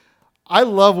I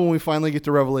love when we finally get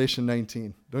to Revelation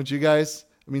 19. Don't you guys?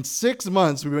 I mean, 6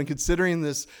 months we've been considering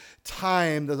this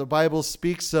time that the Bible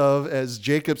speaks of as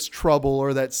Jacob's trouble,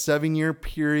 or that 7-year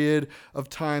period of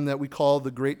time that we call the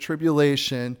Great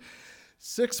Tribulation.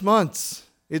 6 months.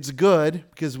 It's good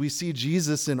because we see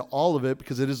Jesus in all of it,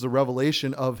 because it is the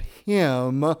revelation of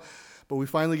him. But we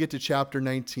finally get to chapter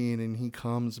 19 and he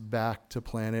comes back to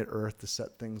planet Earth to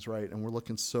set things right. And we're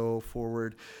looking so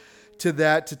forward to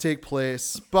that to take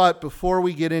place. But before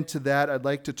we get into that, I'd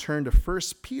like to turn to 1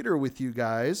 Peter with you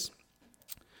guys.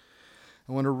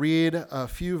 I want to read a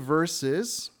few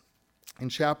verses in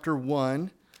chapter 1.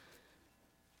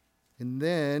 And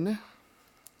then,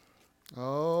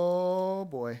 oh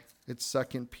boy, it's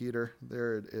 2 Peter.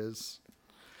 There it is.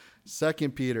 2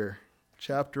 Peter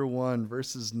chapter 1,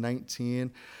 verses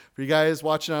 19. For you guys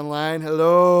watching online,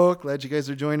 hello. Glad you guys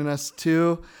are joining us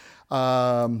too.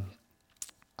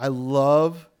 I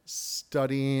love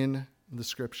studying the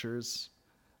scriptures.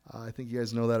 I think you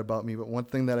guys know that about me, but one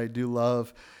thing that I do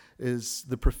love is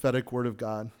the prophetic word of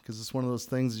God, because it's one of those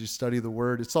things as you study the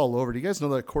word, it's all over. Do you guys know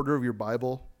that a quarter of your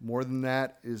Bible, more than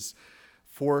that, is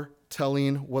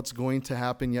foretelling what's going to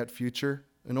happen yet future?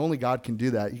 And only God can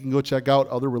do that. You can go check out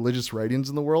other religious writings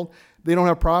in the world. They don't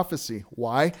have prophecy.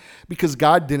 Why? Because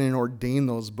God didn't ordain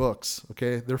those books,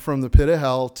 okay? They're from the pit of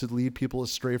hell to lead people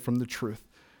astray from the truth.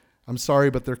 I'm sorry,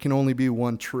 but there can only be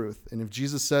one truth. And if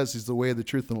Jesus says he's the way, the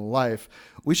truth, and the life,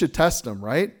 we should test him,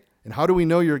 right? And how do we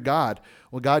know you're God?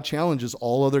 Well, God challenges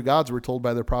all other gods, we're told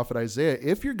by the prophet Isaiah.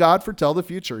 If you're God, foretell the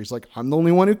future. He's like, I'm the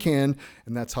only one who can,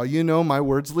 and that's how you know my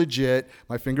word's legit.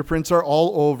 My fingerprints are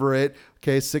all over it.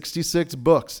 Okay, 66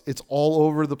 books. It's all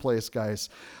over the place, guys.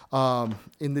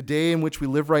 In the day in which we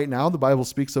live right now, the Bible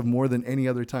speaks of more than any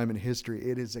other time in history.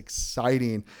 It is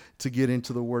exciting to get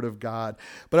into the Word of God.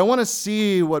 But I want to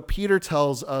see what Peter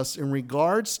tells us in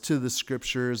regards to the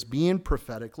scriptures being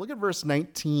prophetic. Look at verse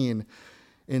 19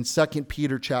 in 2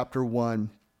 Peter chapter 1.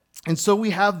 And so we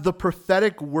have the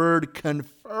prophetic word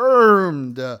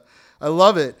confirmed. I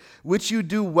love it. Which you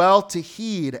do well to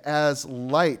heed as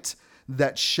light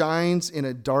that shines in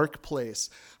a dark place.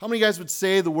 How many guys would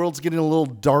say the world's getting a little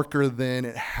darker than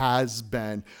it has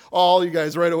been? All you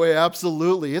guys right away,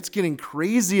 absolutely. It's getting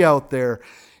crazy out there.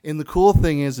 And the cool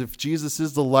thing is, if Jesus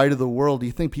is the light of the world, do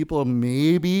you think people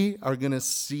maybe are going to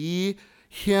see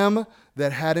him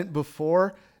that hadn't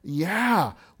before?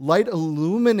 Yeah, light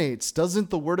illuminates.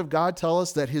 Doesn't the word of God tell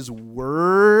us that his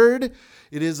word,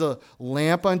 it is a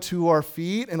lamp unto our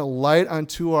feet and a light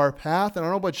unto our path? And I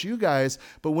don't know about you guys,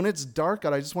 but when it's dark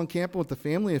out, I just went camping with the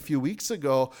family a few weeks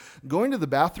ago, going to the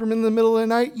bathroom in the middle of the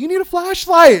night, you need a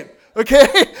flashlight,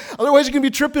 okay? Otherwise you're going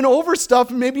to be tripping over stuff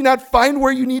and maybe not find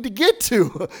where you need to get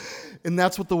to. And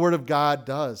that's what the word of God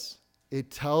does.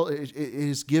 It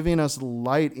is giving us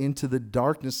light into the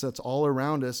darkness that's all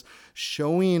around us,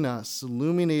 showing us,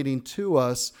 illuminating to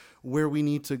us where we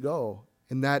need to go.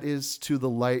 And that is to the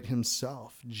light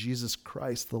himself, Jesus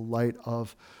Christ, the light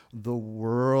of the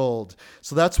world.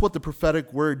 So that's what the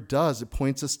prophetic word does. It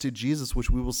points us to Jesus, which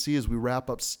we will see as we wrap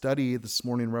up study this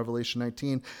morning in Revelation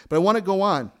 19. But I want to go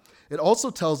on. It also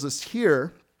tells us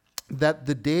here that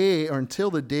the day, or until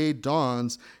the day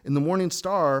dawns, and the morning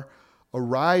star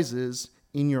arises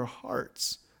in your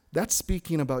hearts. That's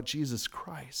speaking about Jesus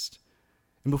Christ.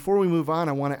 And before we move on,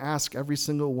 I want to ask every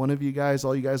single one of you guys,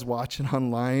 all you guys watching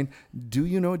online, do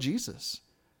you know Jesus?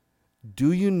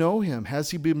 Do you know him?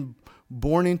 Has he been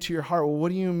born into your heart? Well,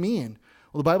 what do you mean?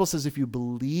 Well, the Bible says if you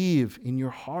believe in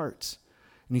your heart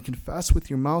and you confess with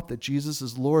your mouth that Jesus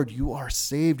is Lord, you are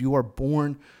saved. You are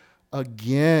born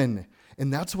again.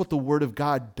 And that's what the word of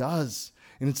God does.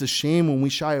 And it's a shame when we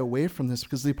shy away from this,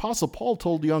 because the Apostle Paul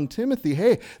told young Timothy,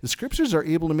 hey, the scriptures are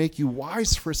able to make you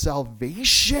wise for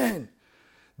salvation.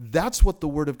 That's what the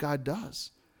word of God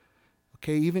does.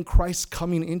 Okay, even Christ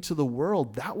coming into the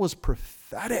world, that was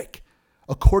prophetic.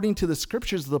 According to the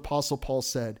scriptures, the Apostle Paul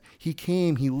said, he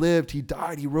came, he lived, he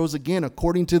died, he rose again,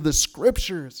 according to the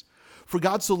scriptures. For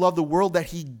God so loved the world that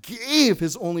he gave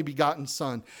his only begotten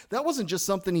son. That wasn't just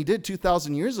something he did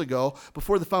 2,000 years ago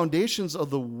before the foundations of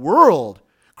the world.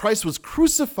 Christ was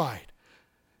crucified.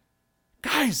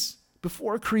 Guys,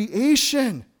 before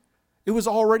creation, it was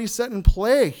already set in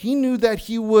play. He knew that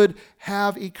he would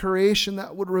have a creation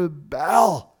that would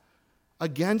rebel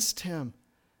against him.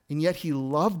 And yet he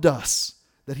loved us,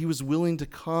 that he was willing to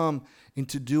come and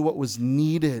to do what was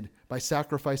needed by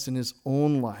sacrificing his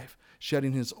own life,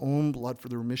 shedding his own blood for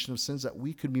the remission of sins, that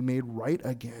we could be made right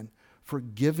again,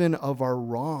 forgiven of our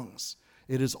wrongs.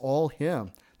 It is all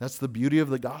him. That's the beauty of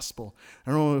the gospel. I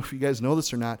don't know if you guys know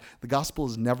this or not. The gospel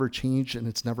has never changed, and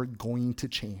it's never going to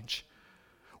change.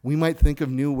 We might think of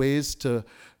new ways to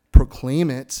proclaim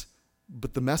it,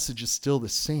 but the message is still the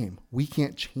same. We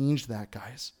can't change that,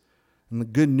 guys. And the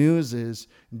good news is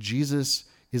Jesus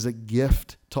is a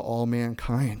gift to all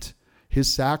mankind.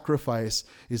 His sacrifice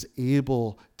is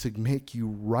able to make you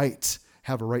right,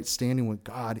 have a right standing with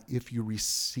God if you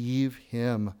receive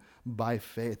him by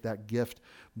faith, that gift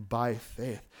by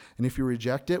faith. And if you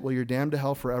reject it, well, you're damned to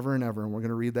hell forever and ever. And we're going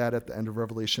to read that at the end of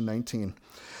Revelation 19.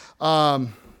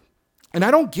 And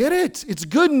I don't get it. It's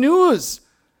good news.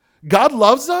 God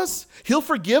loves us. He'll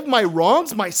forgive my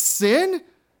wrongs, my sin.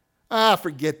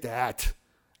 Forget that.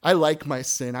 I like my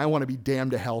sin. I want to be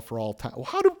damned to hell for all time.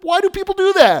 Why do people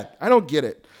do that? I don't get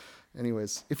it.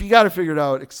 Anyways, if you got to figure it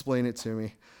out, explain it to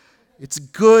me. It's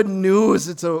good news.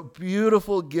 It's a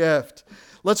beautiful gift.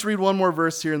 Let's read one more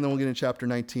verse here and then we'll get into chapter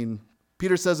 19.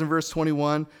 Peter says in verse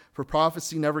 21, for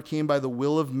prophecy never came by the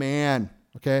will of man.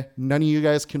 Okay? None of you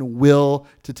guys can will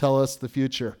to tell us the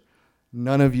future.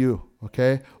 None of you.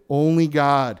 Okay? Only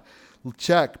God.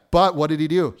 Check. But what did he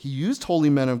do? He used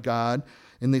holy men of God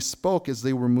and they spoke as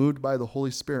they were moved by the Holy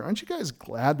Spirit. Aren't you guys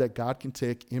glad that God can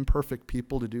take imperfect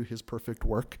people to do his perfect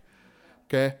work?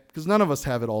 Okay? Because none of us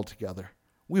have it all together.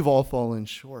 We've all fallen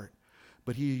short.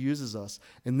 But he uses us.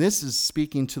 And this is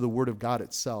speaking to the word of God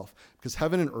itself. Because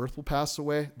heaven and earth will pass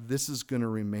away. This is going to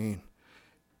remain.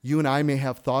 You and I may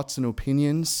have thoughts and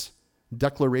opinions,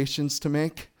 declarations to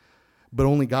make, but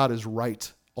only God is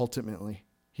right, ultimately.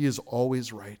 He is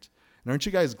always right. And aren't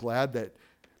you guys glad that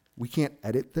we can't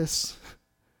edit this?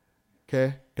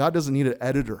 Okay? God doesn't need an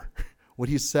editor. What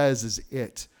he says is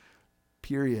it.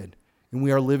 Period. And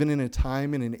we are living in a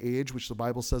time and an age which the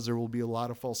Bible says there will be a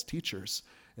lot of false teachers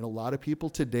and a lot of people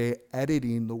today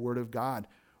editing the word of God.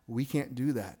 We can't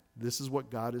do that. This is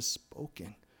what God has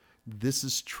spoken. This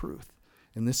is truth.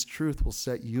 And this truth will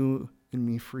set you and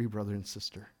me free, brother and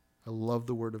sister. I love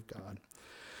the word of God.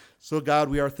 So God,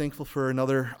 we are thankful for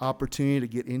another opportunity to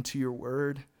get into your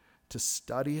word, to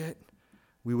study it.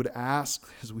 We would ask,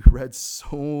 as we read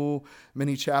so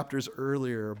many chapters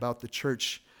earlier about the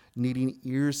church needing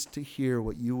ears to hear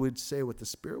what you would say, what the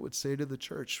Spirit would say to the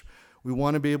church. We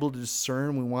want to be able to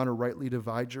discern. We want to rightly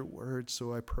divide your word.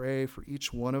 So I pray for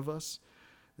each one of us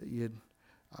that you'd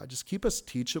just keep us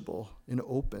teachable and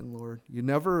open, Lord. You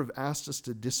never have asked us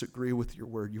to disagree with your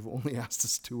word. You've only asked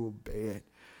us to obey it.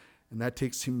 And that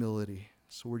takes humility.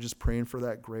 So we're just praying for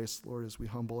that grace, Lord, as we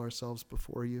humble ourselves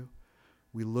before you.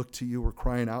 We look to you. We're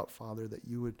crying out, Father, that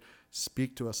you would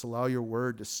speak to us. Allow your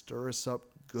word to stir us up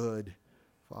good,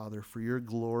 Father, for your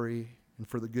glory and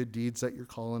for the good deeds that you're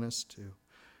calling us to.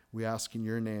 We ask in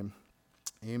your name.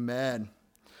 Amen.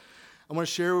 I want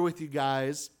to share with you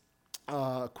guys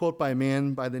a quote by a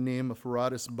man by the name of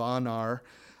Herodotus Bonar.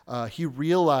 He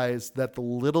realized that the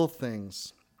little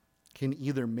things can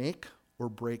either make or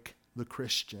break the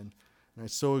Christian. And I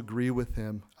so agree with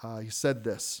him. He said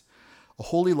this, a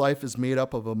holy life is made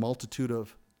up of a multitude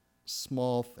of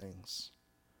small things.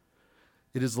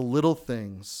 It is the little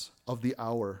things of the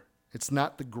hour. It's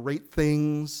not the great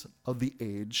things of the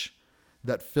age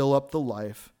that fill up the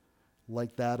life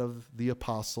like that of the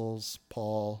apostles,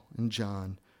 Paul and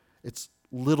John. It's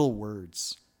little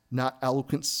words, not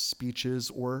eloquent speeches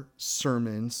or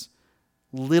sermons,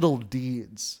 little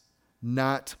deeds,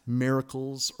 not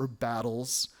miracles or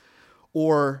battles,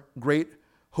 or great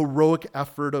heroic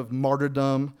effort of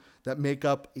martyrdom that make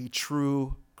up a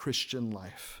true Christian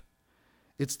life.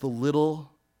 It's the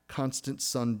little constant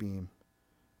sunbeam,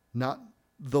 not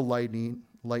the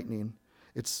lightning.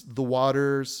 It's the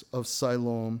waters of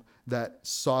Siloam that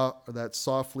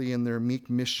softly in their meek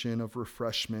mission of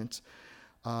refreshment.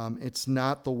 It's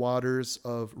not the waters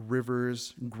of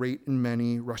rivers, great and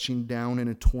many, rushing down in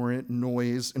a torrent,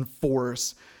 noise, and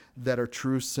force that are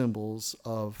true symbols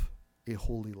of a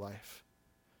holy life.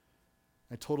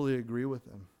 I totally agree with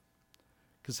him.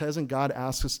 Because hasn't God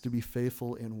asked us to be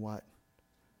faithful in what?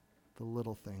 The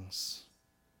little things.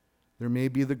 There may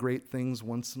be the great things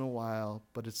once in a while,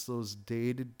 but it's those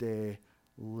day-to-day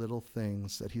little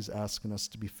things that he's asking us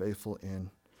to be faithful in.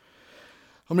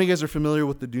 How many of you guys are familiar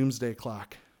with the doomsday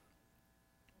clock?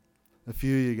 A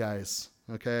few of you guys,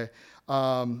 okay?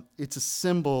 It's a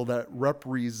symbol that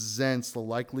represents the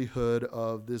likelihood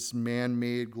of this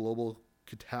man-made global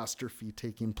catastrophe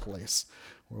taking place,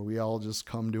 where we all just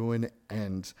come to an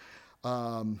end.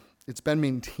 It's been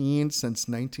maintained since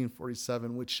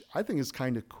 1947, which I think is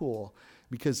kind of cool,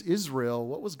 because Israel,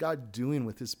 what was God doing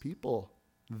with his people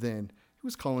then? He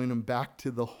was calling them back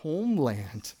to the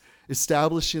homeland,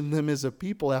 establishing them as a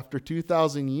people after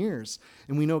 2,000 years.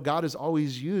 And we know God has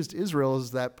always used Israel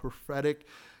as that prophetic,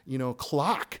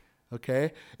 clock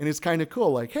Okay. And it's kind of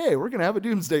cool. Like, hey, we're going to have a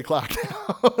doomsday clock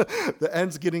now. The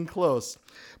end's getting close.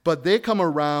 But they come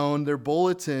around, their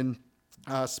bulletin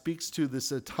speaks to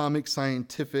this Atomic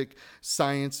Scientific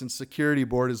Science and Security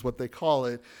Board is what they call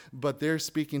it. But they're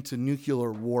speaking to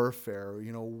nuclear warfare.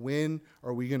 When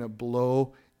are we going to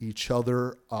blow each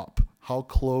other up? How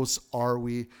close are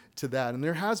we to that? And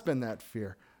there has been that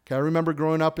fear. Okay. I remember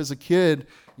growing up as a kid,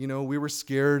 we were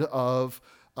scared of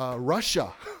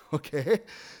Russia. Okay.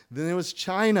 Then there was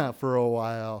China for a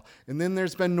while. And then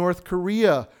there's been North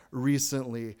Korea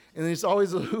recently. And there's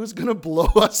always who's going to blow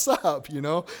us up,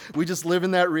 We just live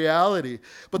in that reality.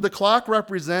 But the clock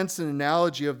represents an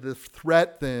analogy of the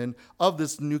threat then of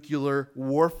this nuclear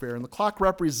warfare. And the clock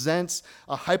represents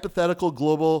a hypothetical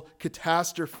global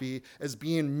catastrophe as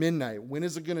being midnight. When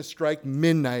is it going to strike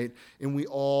midnight and we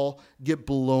all get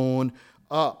blown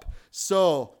up?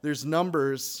 So there's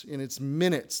numbers and it's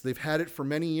minutes. They've had it for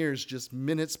many years, just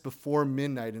minutes before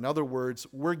midnight. In other words,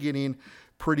 we're getting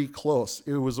pretty close.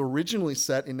 It was originally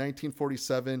set in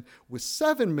 1947 with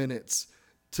 7 minutes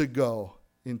to go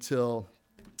until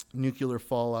nuclear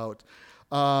fallout.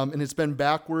 And it's been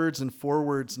backwards and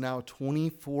forwards now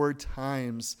 24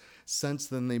 times since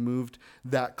then they moved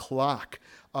that clock.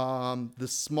 The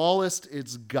smallest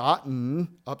it's gotten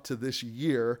up to this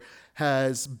year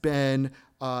has been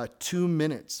 2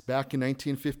 minutes back in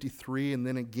 1953, and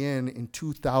then again in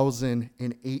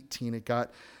 2018 it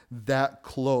got that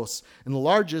close. And the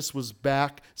largest was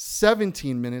back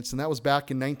 17 minutes, and that was back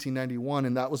in 1991,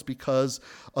 and that was because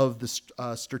of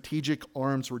the Strategic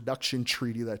Arms Reduction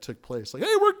Treaty that took place. Like,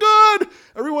 hey, we're good!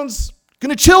 Everyone's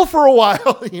going to chill for a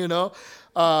while,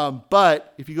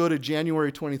 But if you go to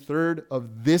January 23rd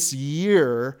of this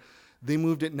year, they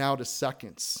moved it now to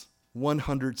seconds,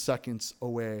 100 seconds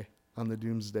away on the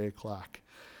doomsday clock.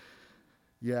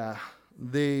 Yeah,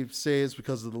 they say it's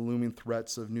because of the looming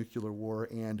threats of nuclear war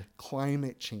and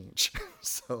climate change.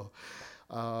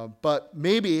 But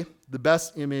maybe the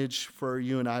best image for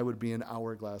you and I would be an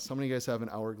hourglass. How many of you guys have an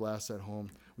hourglass at home?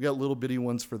 We got little bitty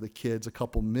ones for the kids, a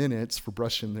couple minutes for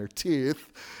brushing their teeth,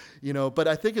 But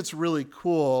I think it's really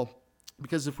cool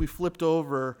because if we flipped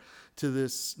over to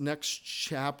this next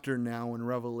chapter now in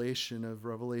Revelation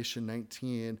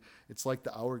 19, it's like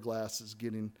the hourglass is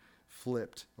getting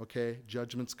flipped, okay?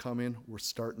 Judgment's coming. We're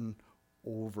starting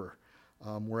over.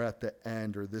 We're at the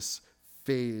end or this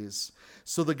phase.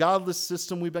 So the godless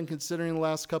system we've been considering the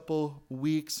last couple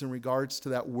weeks in regards to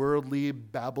that worldly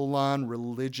Babylon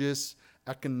religious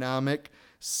economic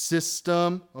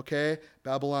system, okay?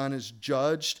 Babylon is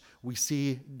judged. We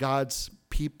see God's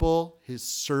people, his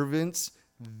servants,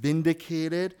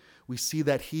 vindicated. We see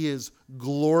that he is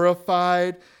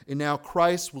glorified, and now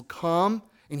Christ will come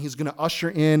and he's going to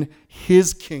usher in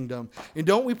his kingdom. And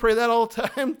don't we pray that all the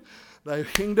time? Thy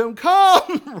kingdom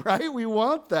come, right? We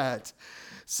want that.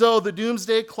 So the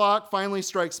doomsday clock finally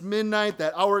strikes midnight.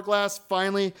 That hourglass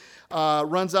finally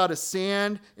runs out of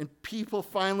sand, and people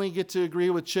finally get to agree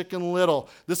with Chicken Little.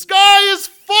 The sky is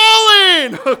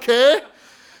falling, okay?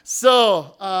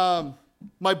 So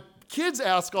my kids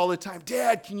ask all the time,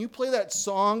 Dad, can you play that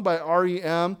song by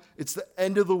REM? It's the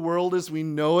end of the world as we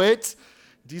know it.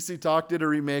 DC Talk did a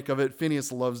remake of it.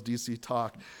 Phineas loves DC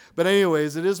Talk. But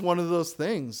anyways, it is one of those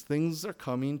things. Things are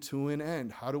coming to an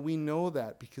end. How do we know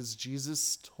that? Because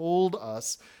Jesus told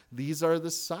us these are the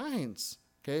signs.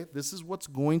 Okay, this is what's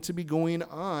going to be going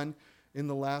on in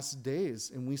the last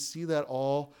days. And we see that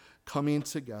all coming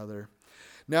together.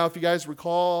 Now, if you guys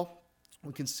recall,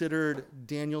 we considered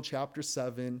Daniel chapter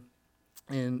 7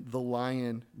 and the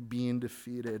lion being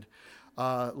defeated.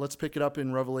 Let's pick it up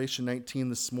in Revelation 19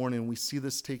 this morning. We see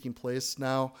this taking place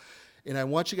now. And I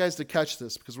want you guys to catch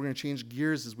this because we're going to change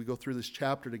gears as we go through this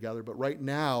chapter together. But right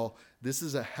now, this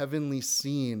is a heavenly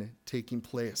scene taking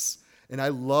place. And I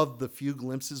love the few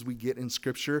glimpses we get in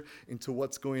Scripture into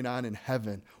what's going on in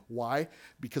heaven. Why?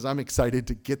 Because I'm excited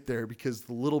to get there because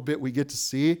the little bit we get to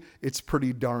see, it's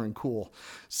pretty darn cool.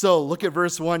 So look at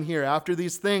verse 1 here. After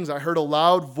these things, I heard a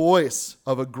loud voice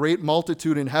of a great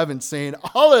multitude in heaven saying,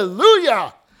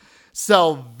 Hallelujah!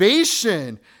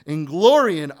 Salvation and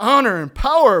glory and honor and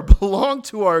power belong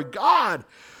to our God,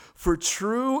 for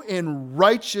true and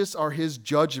righteous are his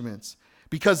judgments.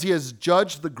 Because he has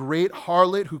judged the great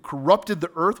harlot who corrupted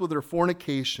the earth with her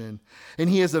fornication, and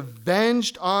he has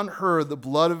avenged on her the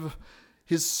blood of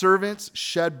his servants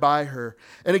shed by her.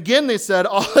 And again they said,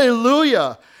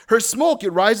 Alleluia! Her smoke,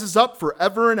 it rises up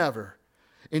forever and ever.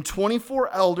 And 24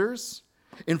 elders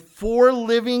and 4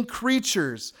 living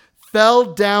creatures fell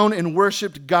down and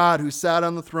worshiped God who sat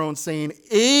on the throne, saying,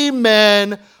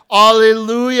 Amen,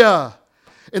 Alleluia.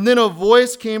 And then a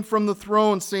voice came from the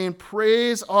throne saying,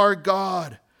 Praise our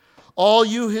God, all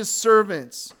you his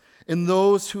servants, and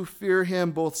those who fear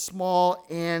him, both small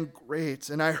and great.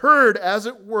 And I heard, as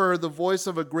it were, the voice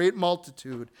of a great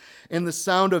multitude, and the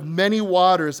sound of many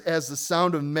waters, as the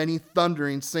sound of many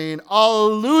thundering, saying,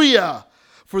 Alleluia!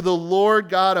 For the Lord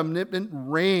God omnipotent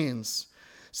reigns.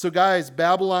 So guys,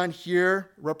 Babylon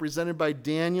here, represented by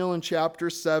Daniel in chapter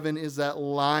 7, is that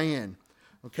lion.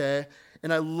 Okay?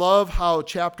 And I love how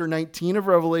chapter 19 of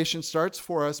Revelation starts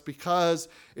for us, because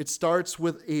it starts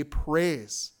with a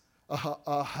praise. A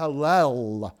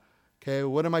hallel. Okay,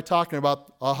 what am I talking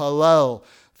about? A hallel.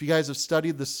 If you guys have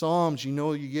studied the Psalms, you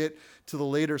know you get to the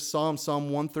later Psalms, Psalm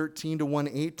 113 to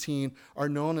 118 are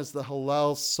known as the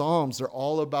Hallel Psalms. They're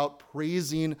all about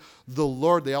praising the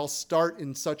Lord. They all start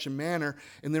in such a manner.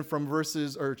 And then from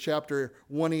chapter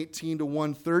 118 to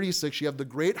 136, you have the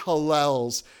great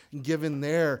Hallels given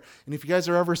there. And if you guys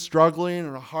are ever struggling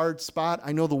in a hard spot,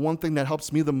 I know the one thing that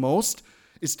helps me the most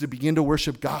is to begin to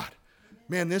worship God.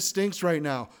 Man, this stinks right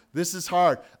now. This is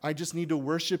hard. I just need to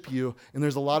worship you. And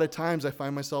there's a lot of times I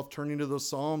find myself turning to those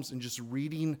Psalms and just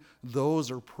reading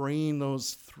those or praying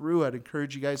those through. I'd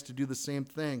encourage you guys to do the same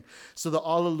thing. So the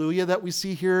Alleluia that we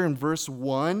see here in verse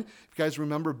 1, if you guys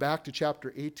remember back to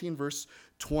chapter 18, verse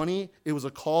 20, it was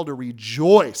a call to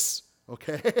rejoice.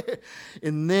 Okay?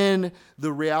 And then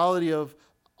the reality of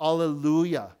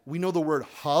Alleluia. We know the word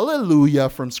hallelujah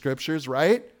from scriptures,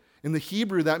 right? In the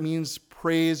Hebrew, that means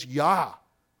praise Yah.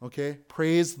 Okay,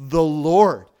 praise the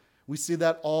Lord. We see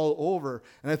that all over.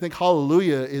 And I think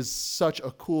hallelujah is such a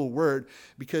cool word,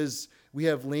 because we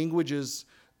have languages,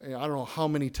 I don't know how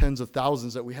many tens of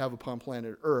thousands that we have upon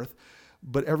planet Earth,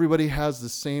 but everybody has the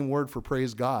same word for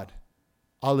praise God.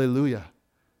 Hallelujah.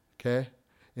 Okay?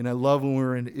 And I love when we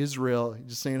were in Israel,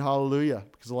 just saying hallelujah,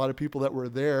 because a lot of people that were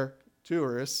there,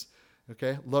 tourists,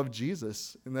 okay, love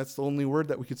Jesus. And that's the only word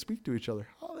that we could speak to each other.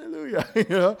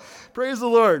 Hallelujah. Praise the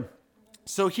Lord.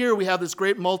 So here we have this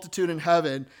great multitude in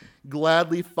heaven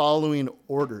gladly following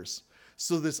orders.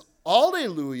 So this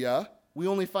Alleluia, we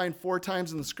only find 4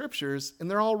 times in the scriptures, and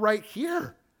they're all right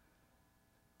here.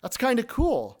 That's kind of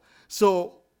cool.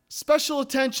 So special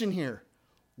attention here.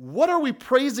 What are we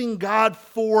praising God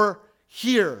for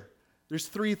here? There's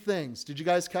 3 things. Did you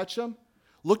guys catch them?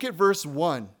 Look at verse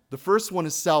 1. The first one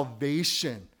is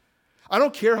salvation. I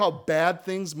don't care how bad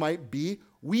things might be.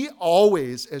 We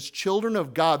always, as children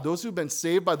of God, those who've been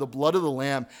saved by the blood of the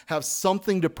Lamb, have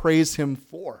something to praise him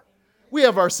for. We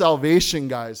have our salvation,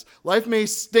 guys. Life may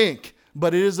stink,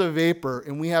 but it is a vapor,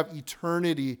 and we have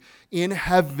eternity in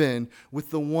heaven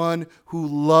with the one who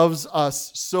loves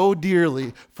us so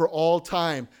dearly for all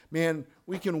time. Man,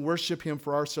 we can worship him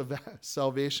for our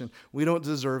salvation. We don't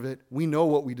deserve it. We know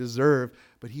what we deserve,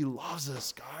 but he loves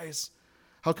us, guys.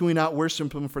 How can we not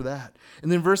worship him for that?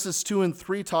 And then verses 2 and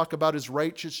 3 talk about his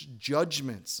righteous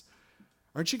judgments.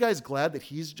 Aren't you guys glad that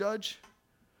he's judge?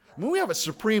 I mean, we have a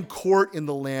Supreme Court in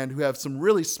the land who have some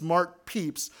really smart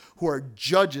peeps who are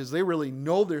judges. They really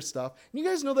know their stuff. And you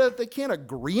guys know that they can't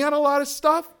agree on a lot of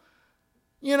stuff?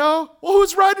 Well,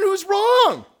 who's right and who's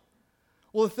wrong?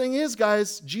 Well, the thing is,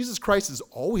 guys, Jesus Christ is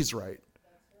always right,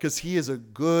 because he is a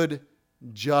good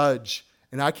judge.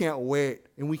 And I can't wait.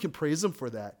 And we can praise him for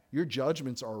that. Your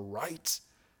judgments are right.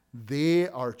 They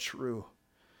are true.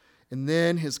 And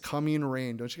then his coming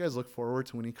reign. Don't you guys look forward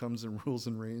to when he comes and rules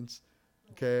and reigns?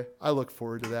 Okay, I look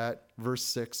forward to that. Verse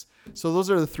 6. So those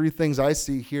are the 3 things I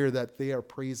see here that they are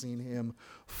praising him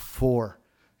for.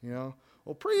 Well,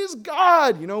 praise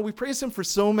God. We praise him for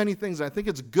so many things. I think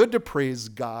it's good to praise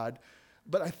God.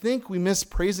 But I think we miss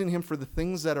praising him for the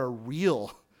things that are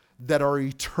real, that are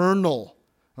eternal.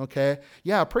 Okay?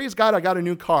 Yeah, praise God, I got a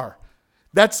new car.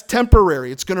 That's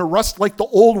temporary. It's going to rust like the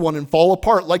old one and fall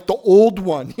apart like the old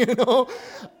one,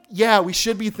 Yeah, we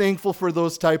should be thankful for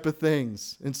those type of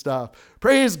things and stuff.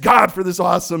 Praise God for this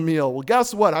awesome meal. Well,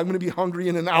 guess what? I'm going to be hungry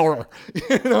in an hour,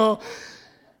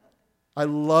 I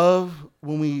love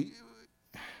when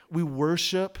we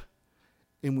worship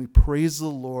and we praise the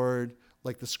Lord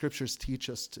like the scriptures teach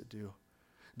us to do.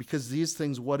 Because these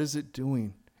things, what is it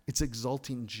doing? It's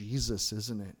exalting Jesus,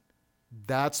 isn't it?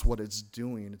 That's what it's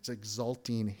doing. It's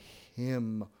exalting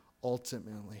him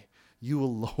ultimately. You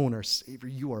alone are Savior.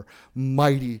 You are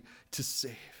mighty to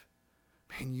save.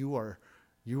 Man, you are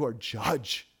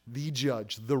judge,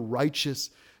 the righteous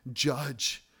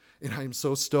judge. And I am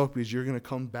so stoked because you're going to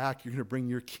come back. You're going to bring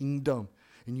your kingdom,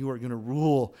 and you are going to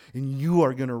rule, and you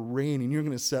are going to reign, and you're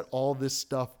going to set all this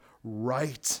stuff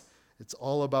right. It's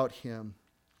all about him.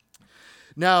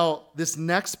 Now, this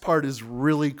next part is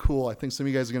really cool. I think some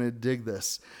of you guys are going to dig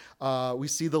this. We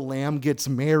see the Lamb gets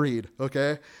married,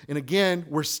 okay? And again,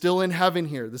 we're still in heaven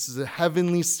here. This is a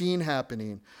heavenly scene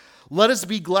happening. Let us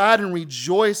be glad and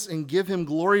rejoice and give him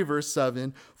glory, verse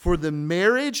 7, for the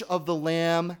marriage of the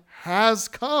Lamb has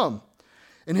come,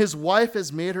 and his wife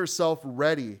has made herself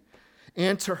ready.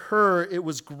 And to her it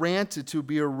was granted to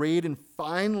be arrayed in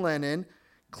fine linen,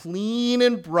 clean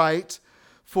and bright,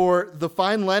 for the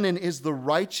fine linen is the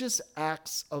righteous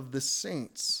acts of the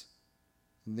saints.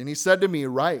 And then he said to me,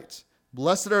 write,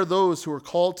 blessed are those who are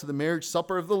called to the marriage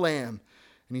supper of the Lamb.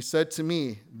 And he said to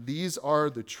me, these are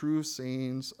the true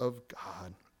sayings of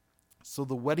God. So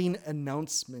the wedding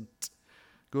announcement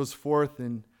goes forth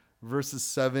in verses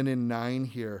 7 and 9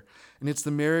 here. And it's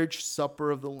the marriage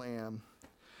supper of the Lamb.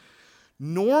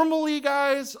 Normally,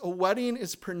 guys, a wedding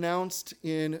is pronounced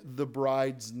in the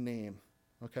bride's name.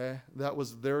 Okay? That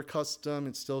was their custom.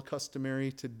 It's still customary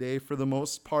today for the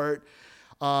most part.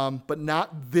 But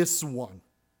not this one.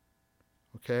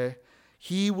 Okay?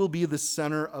 He will be the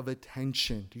center of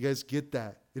attention. Do you guys get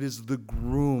that? It is the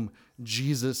groom,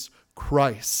 Jesus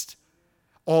Christ.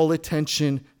 All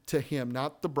attention to him,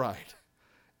 not the bride.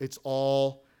 It's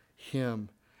all him.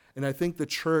 And I think the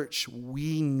church,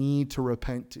 we need to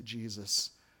repent to Jesus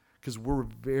because we're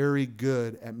very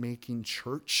good at making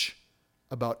church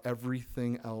about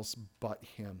everything else but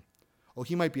him. Oh,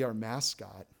 he might be our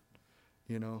mascot.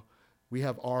 You know, we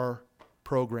have our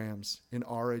programs in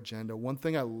our agenda. One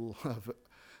thing I love,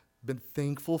 been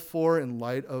thankful for in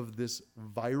light of this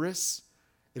virus,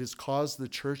 it has caused the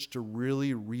church to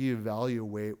really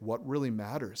reevaluate what really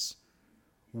matters.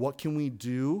 What can we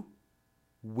do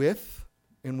with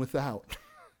and without?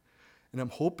 And I'm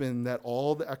hoping that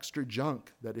all the extra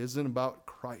junk that isn't about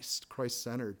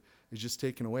Christ-centered, is just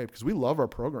taken away because we love our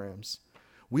programs.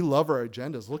 We love our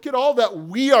agendas. Look at all that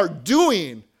we are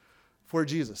doing for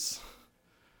Jesus.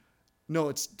 No,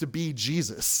 it's to be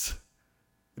Jesus.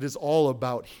 It is all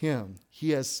about him.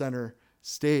 He has center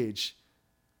stage.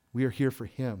 We are here for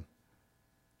him.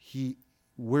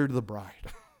 We're the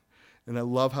bride. And I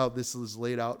love how this is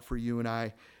laid out for you and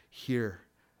I here.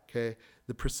 Okay?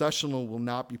 The processional will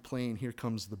not be playing Here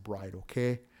Comes the Bride,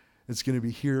 okay? It's going to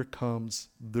be Here Comes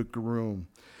the Groom.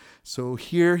 So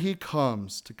here he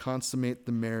comes to consummate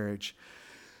the marriage.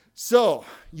 So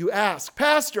you ask,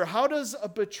 Pastor, how does a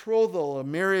betrothal, a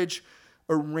marriage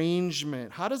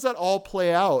arrangement, how does that all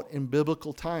play out in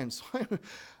biblical times?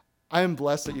 I am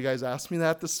blessed that you guys asked me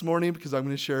that this morning because I'm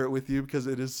going to share it with you because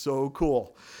it is so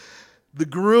cool. The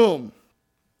groom,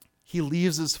 he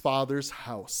leaves his father's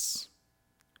house,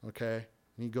 okay?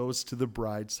 And he goes to the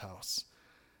bride's house.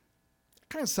 It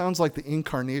kind of sounds like the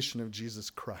incarnation of Jesus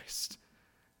Christ.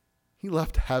 He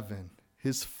left heaven,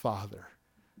 his father,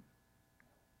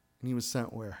 and he was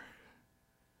sent where?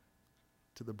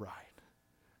 To the bride.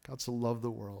 God so loved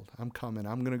the world. I'm coming.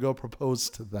 I'm going to go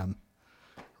propose to them,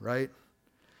 right?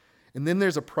 And then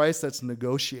there's a price that's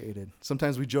negotiated.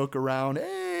 Sometimes we joke around,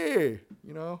 hey,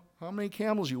 you know, how many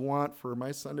camels you want for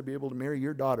my son to be able to marry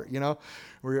your daughter? You know,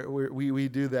 we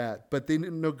do that. But they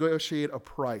negotiate a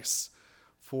price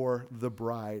for the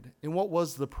bride. And what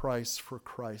was the price for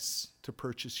Christ to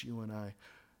purchase you and I?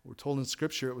 We're told in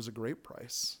Scripture it was a great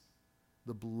price.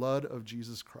 The blood of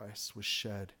Jesus Christ was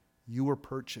shed. You were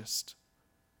purchased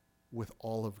with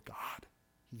all of God.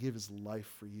 He gave his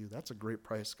life for you. That's a great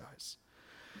price, guys.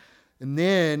 And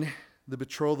then the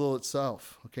betrothal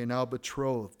itself. Okay, now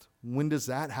betrothed. When does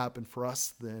that happen for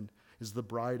us then? Is the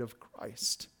bride of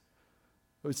Christ.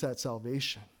 It's that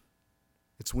salvation.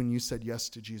 It's when you said yes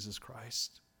to Jesus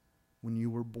Christ. When you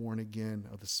were born again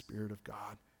of the Spirit of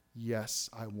God. Yes,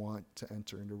 I want to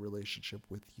enter into a relationship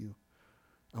with you.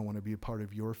 I want to be a part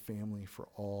of your family for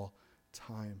all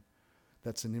time.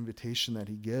 That's an invitation that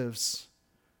he gives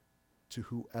to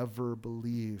whoever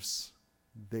believes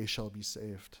they shall be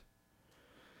saved.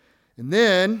 And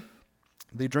then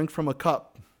they drink from a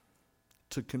cup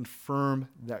to confirm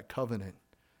that covenant.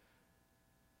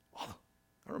 Oh,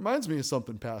 that reminds me of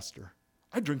something, Pastor.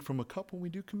 I drink from a cup when we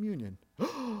do communion.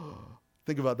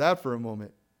 Think about that for a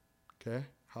moment. Okay?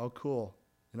 How cool.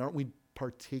 And aren't we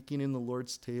partaking in the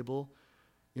Lord's table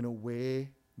in a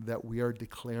way that we are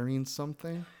declaring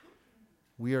something?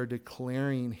 We are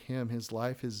declaring him, his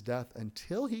life, his death,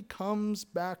 until he comes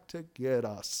back to get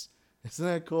us. Isn't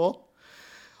that cool?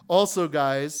 Also,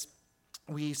 guys,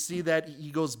 we see that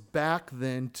he goes back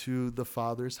then to the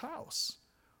Father's house.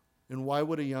 And why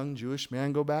would a young Jewish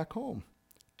man go back home?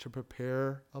 To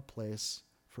prepare a place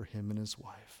for him and his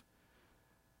wife.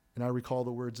 And I recall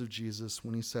the words of Jesus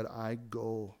when he said, I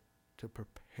go to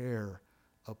prepare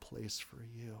a place for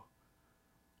you.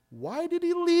 Why did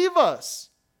he leave us?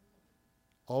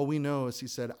 All we know is he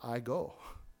said, I go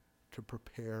to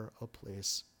prepare a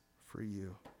place for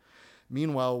you.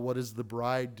 Meanwhile, what is the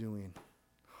bride doing?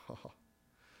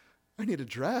 I need a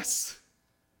dress.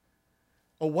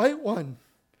 A white one.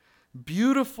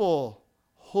 Beautiful,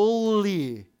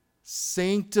 holy,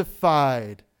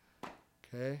 sanctified.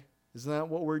 Okay? Isn't that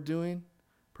what we're doing?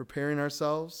 Preparing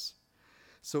ourselves?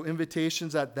 So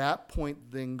invitations at that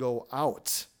point then go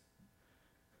out.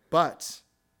 But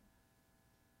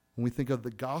when we think of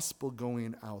the gospel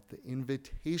going out, the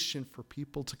invitation for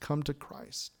people to come to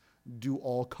Christ, do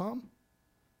all come?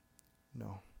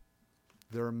 No.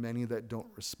 There are many that don't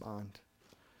respond.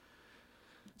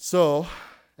 So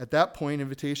at that point,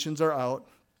 invitations are out,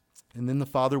 and then the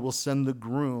Father will send the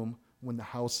groom when the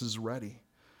house is ready.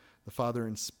 The Father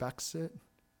inspects it,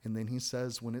 and then he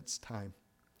says when it's time.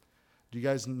 Do you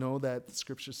guys know that the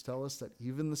scriptures tell us that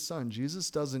even the Son,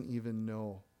 Jesus doesn't even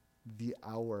know the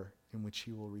hour in which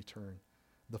he will return.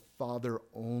 The Father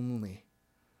only.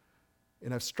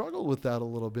 And I've struggled with that a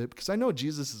little bit because I know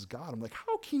Jesus is God. I'm like,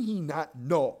 how can he not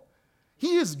know?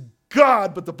 He is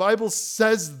God, but the Bible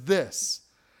says this.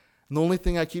 And the only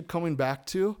thing I keep coming back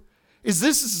to is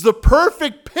this is the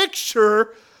perfect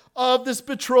picture of this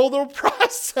betrothal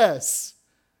process.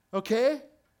 Okay?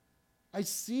 I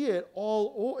see it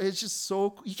all. It's just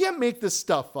so, you can't make this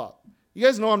stuff up. You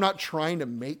guys know I'm not trying to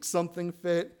make something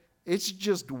fit. It's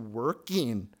just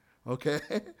working. Okay?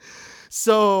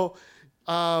 So,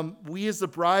 we as the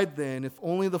bride then, if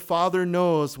only the Father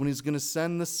knows when he's going to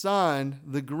send the Son,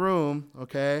 the groom,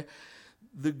 okay?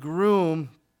 The groom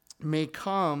may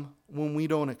come when we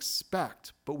don't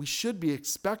expect, but we should be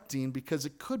expecting because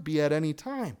it could be at any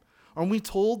time. Aren't we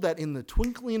told that in the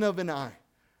twinkling of an eye?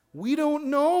 We don't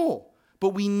know, but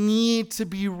we need to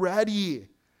be ready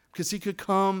because he could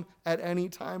come at any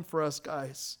time for us,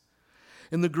 guys.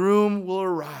 And the groom will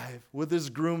arrive with his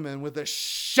groommen with a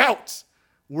shout,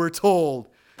 we're told.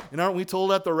 And aren't we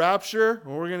told at the rapture,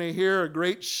 we're going to hear a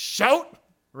great shout,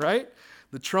 right?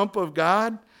 The trump of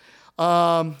God.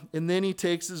 And then he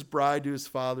takes his bride to his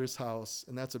Father's house.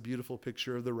 And that's a beautiful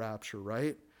picture of the rapture,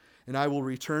 right? And I will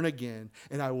return again,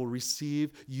 and I will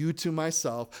receive you to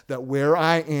myself, that where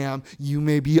I am, you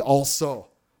may be also.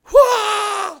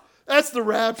 Whoa! That's the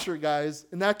rapture, guys.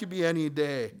 And that could be any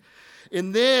day.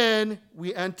 And then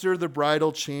we enter the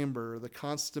bridal chamber. The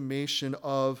consummation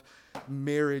of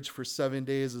marriage for 7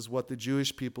 days is what the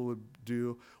Jewish people would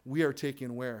do. We are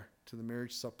taken where? To the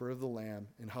marriage supper of the Lamb.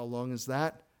 And how long is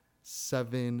that?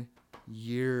 7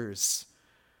 years.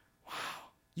 Wow.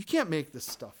 You can't make this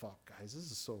stuff up, guys. This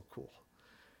is so cool.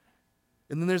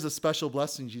 And then there's a special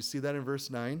blessing. You see that in verse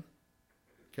 9?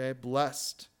 Okay,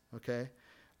 blessed. Okay.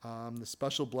 The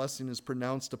special blessing is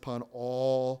pronounced upon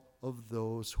all of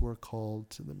those who are called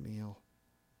to the meal.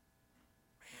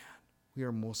 Man, we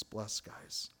are most blessed,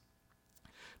 guys.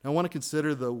 Now I want to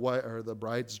consider the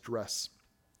bride's dress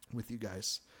with you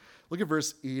guys. Look at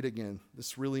verse 8 again.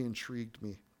 This really intrigued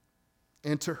me.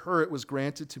 And to her it was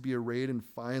granted to be arrayed in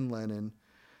fine linen,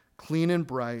 clean and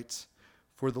bright,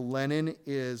 for the linen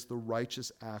is the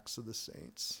righteous acts of the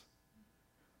saints.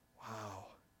 Wow.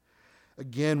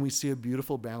 Again, we see a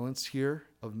beautiful balance here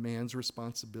of man's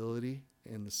responsibility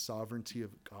and the sovereignty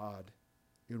of God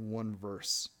in one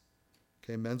verse.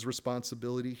 Okay, men's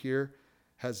responsibility here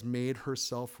has made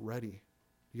herself ready.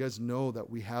 You guys know that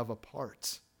we have a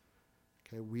part.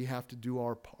 Okay, we have to do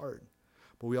our part.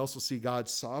 But we also see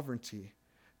God's sovereignty.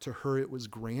 To her it was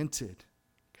granted.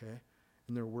 Okay,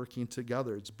 and they're working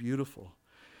together. It's beautiful.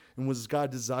 And what does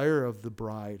God desire of the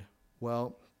bride?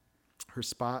 Well, her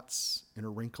spots and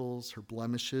her wrinkles, her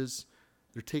blemishes,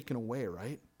 they're taken away,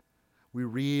 right? We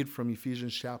read from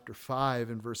Ephesians chapter 5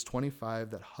 and verse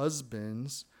 25 that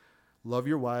husbands, love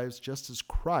your wives just as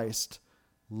Christ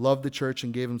loved the church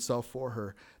and gave himself for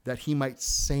her, that he might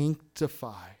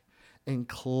sanctify and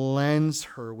cleanse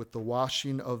her with the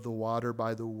washing of the water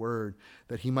by the word,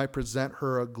 that he might present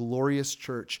her a glorious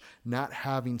church, not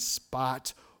having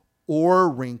spot or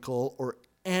wrinkle or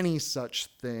any such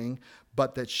thing,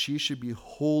 but that she should be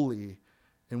holy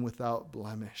and without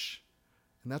blemish.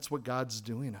 And that's what God's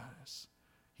doing on us.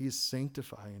 He is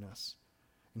sanctifying us.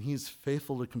 And he is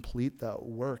faithful to complete that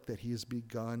work that he has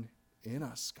begun in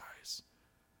us, guys.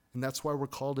 And that's why we're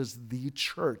called as the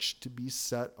church, to be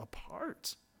set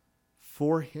apart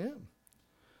for him.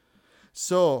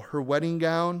 So her wedding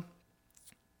gown,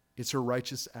 it's her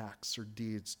righteous acts or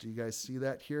deeds. Do you guys see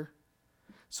that here?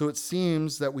 So it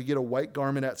seems that we get a white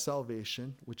garment at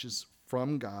salvation, which is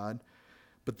from God,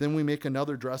 but then we make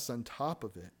another dress on top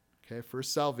of it. Okay,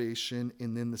 first salvation,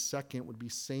 and then the second would be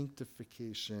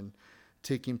sanctification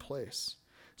taking place.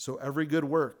 So every good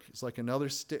work is like another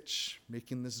stitch,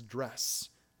 making this dress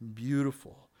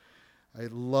beautiful. I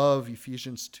love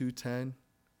Ephesians 2:10.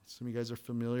 Some of you guys are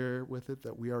familiar with it,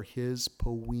 that we are his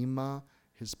poema,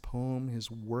 his poem,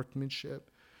 his workmanship.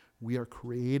 We are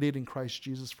created in Christ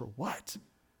Jesus for what?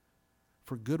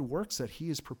 For good works that he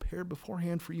has prepared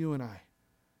beforehand for you and I.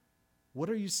 What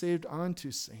are you saved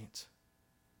onto, saint?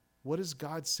 What has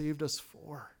God saved us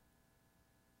for?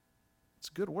 It's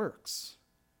good works.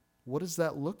 What does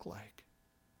that look like?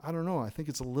 I don't know. I think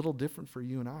it's a little different for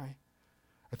you and I.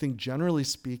 I think generally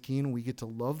speaking, we get to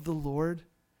love the Lord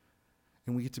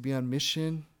and we get to be on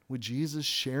mission with Jesus,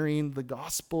 sharing the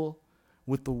gospel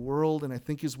with the world. And I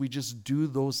think as we just do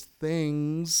those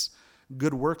things,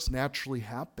 good works naturally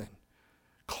happen.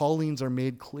 Callings are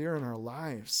made clear in our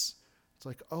lives. It's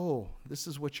like, oh, this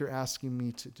is what you're asking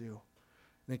me to do.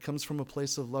 And it comes from a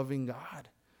place of loving God.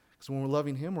 Because when we're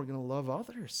loving him, we're going to love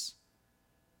others.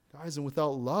 Guys, and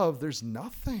without love, there's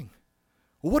nothing.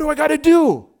 Well, what do I got to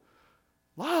do?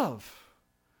 Love.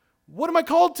 What am I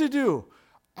called to do?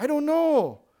 I don't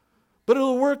know. But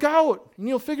it'll work out, and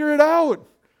you'll figure it out.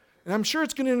 And I'm sure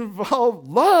it's going to involve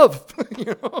love.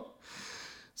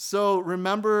 So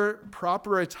remember,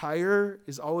 proper attire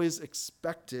is always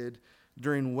expected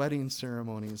during wedding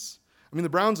ceremonies. I mean, the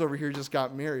Browns over here just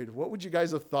got married. What would you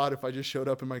guys have thought if I just showed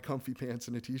up in my comfy pants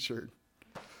and a t-shirt?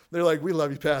 They're like, we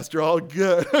love you, Pastor. All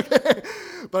good. Okay.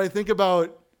 But I think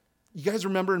about, you guys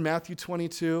remember in Matthew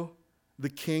 22, the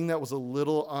king that was a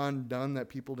little undone, that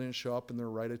people didn't show up in their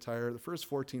right attire. The first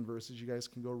 14 verses, you guys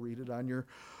can go read it on your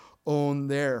own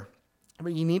there.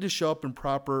 But you need to show up in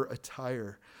proper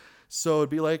attire. So it'd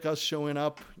be like us showing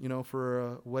up, for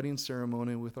a wedding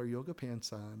ceremony with our yoga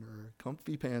pants on or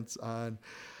comfy pants on.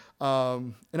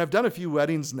 And I've done a few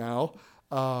weddings now.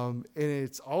 And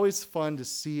it's always fun to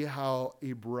see how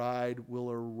a bride will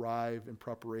arrive in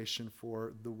preparation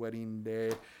for the wedding day.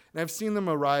 And I've seen them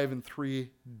arrive in 3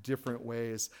 different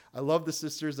ways. I love the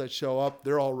sisters that show up.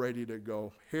 They're all ready to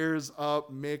go. Hair's up,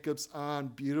 makeup's on,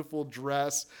 beautiful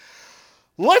dress.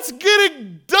 Let's get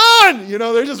it done.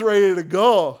 They're just ready to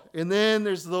go. And then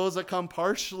there's those that come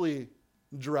partially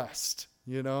dressed.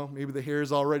 Maybe the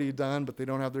hair's already done, but they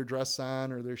don't have their dress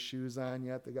on or their shoes on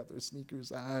yet. They got their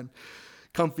sneakers on,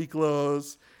 comfy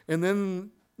clothes. And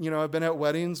then, I've been at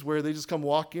weddings where they just come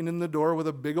walking in the door with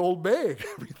a big old bag.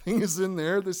 Everything is in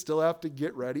there. They still have to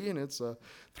get ready, and it's a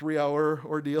 3-hour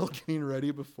ordeal getting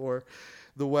ready before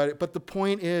the wedding. But the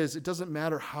point is, it doesn't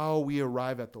matter how we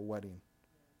arrive at the wedding.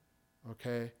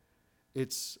 Okay?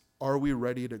 Are we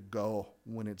ready to go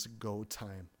when it's go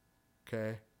time?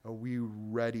 Okay? Are we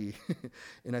ready?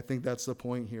 And I think that's the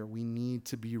point here. We need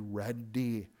to be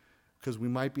ready because we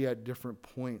might be at different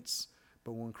points.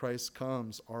 But when Christ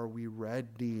comes, are we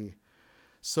ready?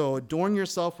 So adorn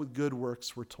yourself with good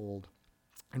works, we're told.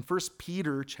 In 1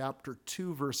 Peter chapter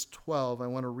 2, verse 12, I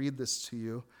want to read this to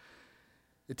you.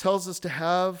 It tells us to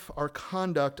have our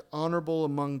conduct honorable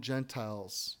among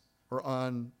Gentiles or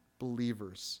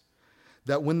unbelievers,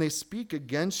 that when they speak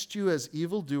against you as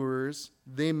evildoers,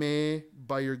 they may,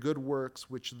 by your good works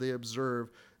which they observe,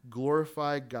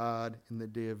 glorify God in the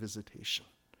day of visitation.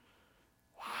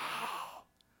 Wow.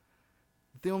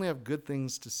 They only have good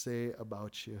things to say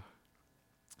about you.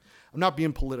 I'm not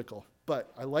being political,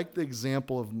 but I like the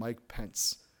example of Mike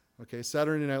Pence. Okay,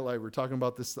 Saturday Night Live, we were talking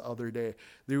about this the other day.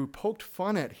 They poked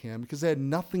fun at him because they had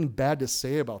nothing bad to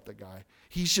say about the guy.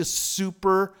 He's just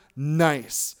super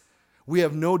nice. We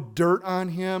have no dirt on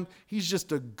him. He's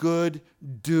just a good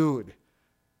dude.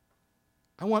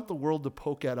 I want the world to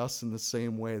poke at us in the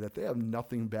same way, that they have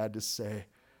nothing bad to say.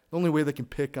 The only way they can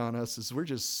pick on us is we're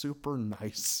just super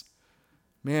nice.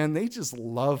 Man, they just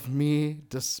love me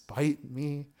despite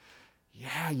me.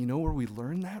 Yeah, you know where we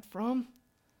learn that from?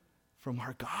 From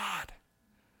our God.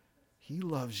 He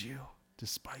loves you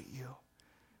despite you.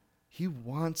 He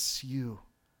wants you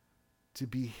to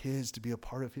be his, to be a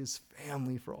part of his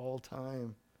family for all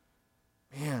time.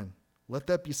 Man, let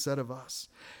that be said of us.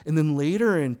 And then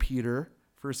later in Peter,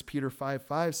 1 Peter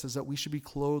 5:5 says that we should be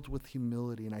clothed with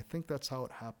humility. And I think that's how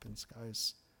it happens,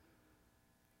 guys.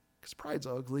 Because pride's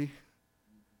ugly.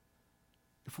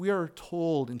 If we are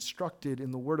told, instructed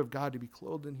in the Word of God to be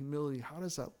clothed in humility, how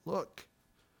does that look?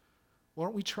 Well,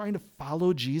 aren't we trying to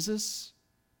follow Jesus?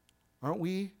 Aren't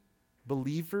we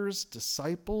believers,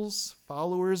 disciples,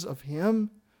 followers of him?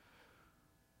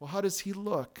 Well, how does he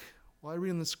look? Well, I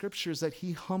read in the scriptures that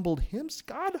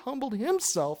God humbled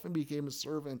himself and became a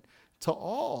servant to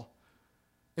all.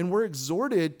 And we're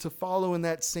exhorted to follow in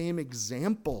that same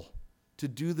example, to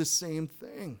do the same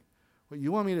thing. What,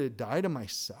 you want me to die to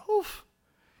myself?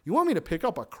 You want me to pick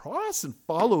up a cross and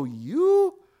follow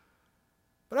you?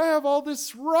 But I have all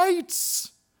this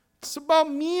rights. It's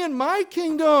about me and my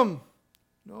kingdom.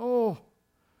 No.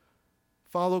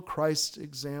 Follow Christ's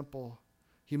example.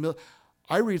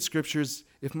 I read scriptures,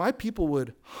 if my people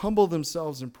would humble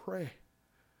themselves and pray,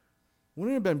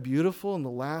 wouldn't it have been beautiful in the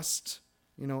last,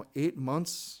 8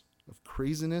 months of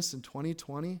craziness in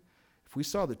 2020 if we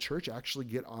saw the church actually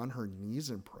get on her knees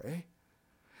and pray?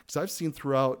 Because I've seen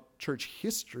throughout church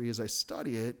history as I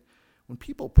study it, when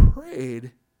people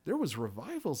prayed, there was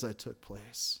revivals that took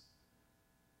place.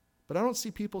 But I don't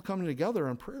see people coming together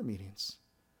on prayer meetings.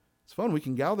 It's fun. We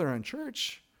can gather on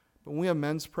church, but when we have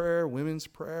men's prayer, women's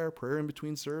prayer, prayer in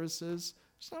between services,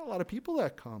 there's not a lot of people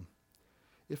that come.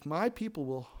 If my people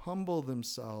will humble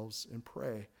themselves and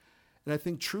pray, and I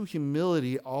think true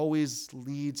humility always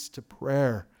leads to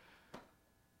prayer.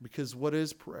 Because what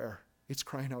is prayer? It's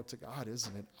crying out to God,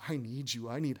 isn't it? I need you.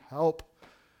 I need help.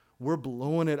 We're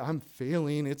blowing it. I'm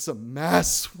failing. It's a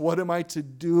mess. What am I to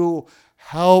do?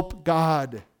 Help,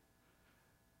 God.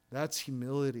 That's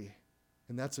humility.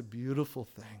 And that's a beautiful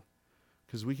thing.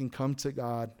 Because we can come to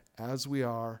God as we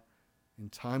are in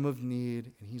time of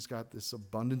need. And he's got this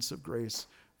abundance of grace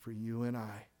for you and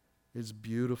I. It's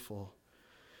beautiful.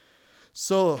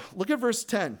 So look at verse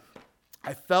 10.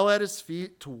 I fell at his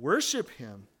feet to worship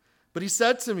him. But he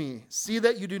said to me, see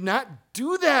that you do not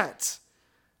do that.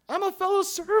 I'm a fellow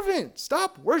servant.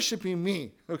 Stop worshiping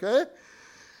me, okay?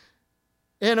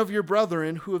 And of your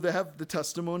brethren who have the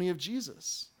testimony of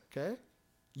Jesus, okay?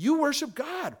 You worship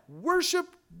God. Worship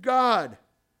God,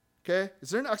 okay? Is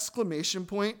there an exclamation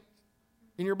point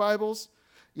in your Bibles?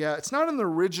 Yeah, it's not in the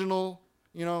original,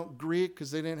 Greek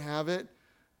because they didn't have it,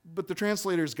 but the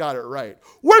translators got it right.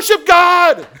 Worship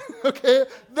God, okay?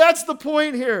 That's the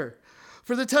point here.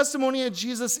 For the testimony of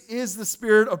Jesus is the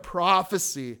spirit of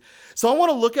prophecy. So I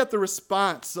want to look at the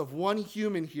response of one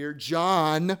human here,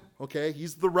 John, okay?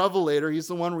 He's the revelator. He's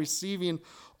the one receiving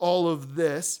all of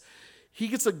this. He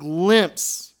gets a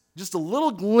glimpse, just a little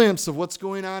glimpse of what's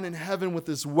going on in heaven with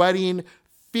this wedding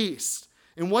feast.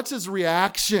 And what's his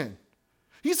reaction?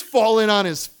 He's falling on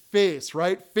his face,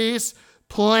 right? Face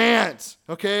plant,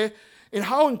 okay? And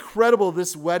how incredible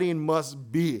this wedding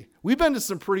must be. We've been to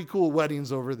some pretty cool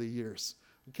weddings over the years,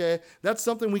 okay? That's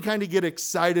something we kind of get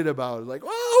excited about. Like,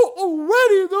 oh, a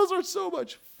wedding, those are so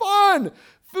much fun.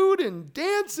 Food and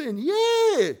dancing,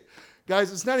 yay.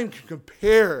 Guys, it's not even going to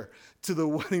compare to the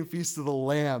wedding feast of the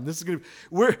Lamb. This is going to,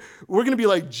 we're going to be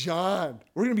like John.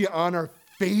 We're going to be on our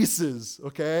faces,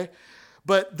 okay?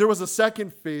 But there was a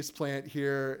second face plant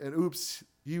here, and oops,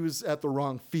 he was at the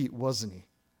wrong feet, wasn't he?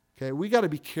 Okay, we got to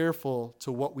be careful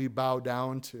to what we bow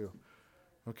down to.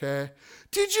 Okay?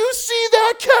 Did you see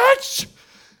that catch?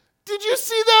 Did you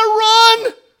see that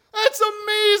run? That's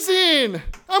amazing.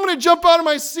 I'm going to jump out of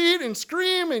my seat and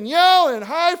scream and yell and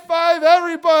high five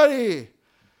everybody.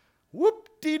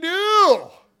 Whoop-de-doo.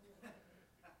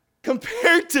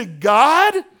 Compared to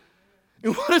God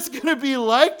and what it's going to be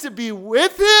like to be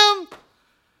with him?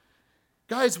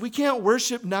 Guys, we can't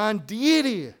worship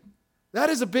non-deity. That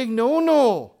is a big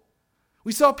no-no.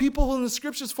 We saw people in the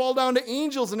scriptures fall down to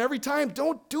angels, and every time,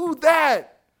 don't do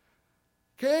that.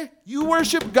 Okay? You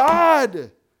worship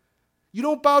God. You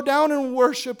don't bow down and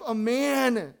worship a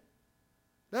man.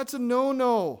 That's a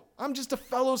no-no. I'm just a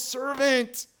fellow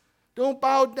servant. Don't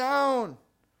bow down.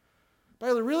 But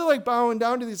I really like bowing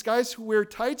down to these guys who wear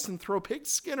tights and throw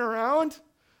pigskin around.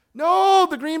 No,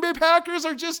 the Green Bay Packers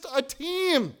are just a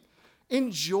team.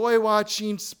 Enjoy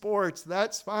watching sports.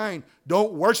 That's fine.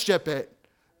 Don't worship it.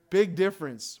 Big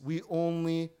difference. We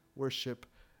only worship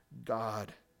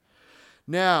God.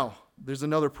 Now, there's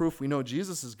another proof we know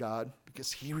Jesus is God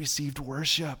because he received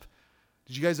worship.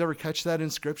 Did you guys ever catch that in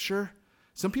Scripture?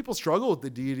 Some people struggle with the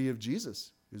deity of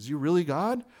Jesus. Is he really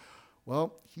God?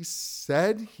 Well, he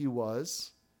said he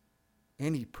was,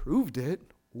 and he proved it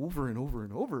over and over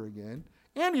and over again,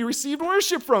 and he received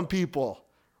worship from people,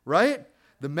 right?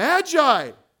 The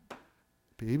Magi,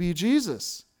 baby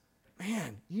Jesus.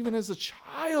 Man, even as a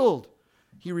child,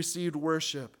 he received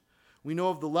worship. We know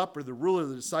of the leper, the ruler,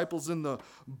 the disciples in the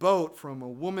boat, from a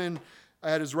woman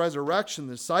at his resurrection,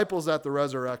 the disciples at the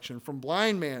resurrection, from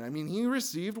blind man. I mean, he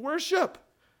received worship.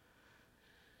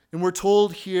 And we're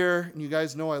told here, and you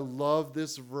guys know I love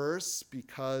this verse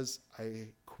because I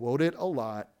quote it a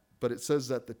lot, but it says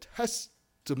that the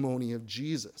testimony of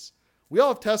Jesus. We all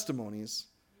have testimonies.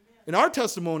 And our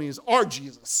testimonies are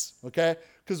Jesus, okay?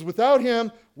 Because without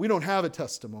him, we don't have a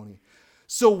testimony.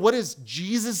 So what is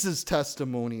Jesus'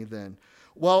 testimony then?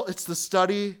 Well, it's the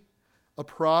study of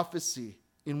prophecy.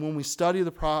 And when we study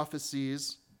the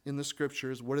prophecies in the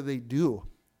scriptures, what do?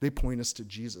 They point us to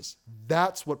Jesus.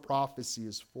 That's what prophecy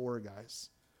is for, guys.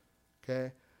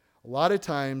 Okay? A lot of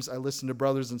times I listen to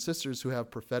brothers and sisters who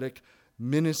have prophetic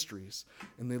ministries,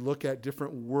 and they look at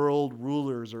different world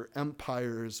rulers or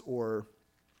empires or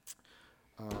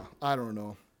I don't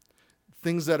know,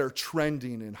 things that are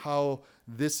trending and how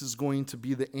this is going to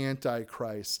be the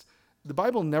Antichrist. The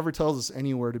Bible never tells us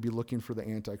anywhere to be looking for the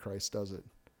Antichrist, does it?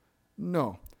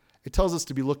 No. It tells us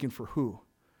to be looking for who?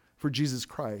 For Jesus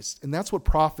Christ. And that's what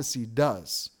prophecy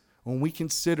does when we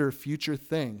consider future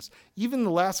things. Even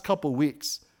the last couple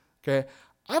weeks, okay,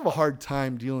 I have a hard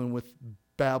time dealing with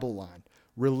Babylon,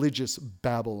 religious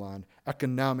Babylon,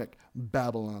 economic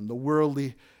Babylon, the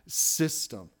worldly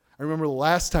system. I remember the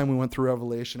last time we went through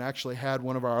Revelation, I actually had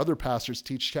one of our other pastors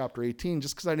teach chapter 18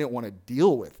 just because I didn't want to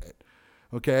deal with it,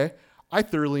 okay? I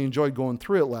thoroughly enjoyed going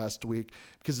through it last week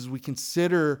because as we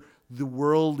consider the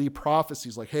worldly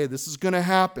prophecies, like, hey, this is going to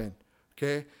happen,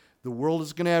 okay? The world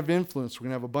is going to have influence. We're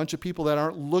going to have a bunch of people that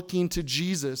aren't looking to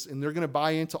Jesus, and they're going to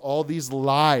buy into all these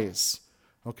lies,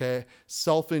 okay?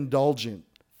 Self-indulgent,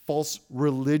 false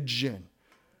religion.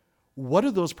 What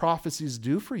do those prophecies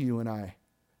do for you and I?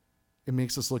 It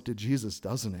makes us look to Jesus,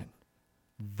 doesn't it?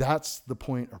 That's the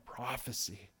point of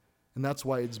prophecy. And that's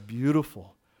why it's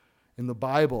beautiful. In the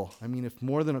Bible, I mean, if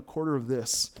more than a quarter of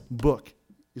this book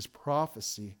is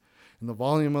prophecy, and the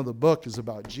volume of the book is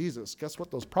about Jesus, guess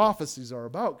what those prophecies are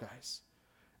about, guys?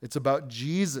 It's about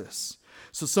Jesus.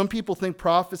 So some people think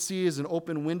prophecy is an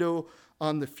open window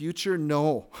on the future.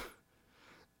 No.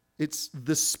 It's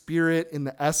the spirit and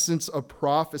the essence of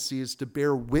prophecy is to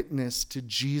bear witness to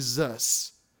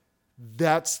Jesus.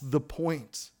 That's the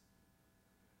point.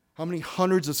 How many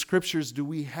hundreds of scriptures do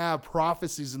we have,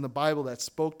 prophecies in the Bible that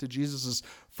spoke to Jesus'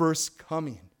 first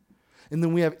coming? And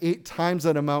then we have 8 times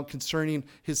that amount concerning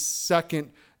his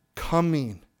second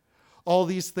coming. All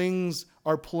these things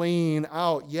are playing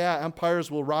out. Yeah, empires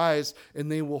will rise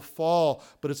and they will fall,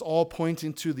 but it's all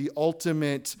pointing to the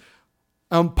ultimate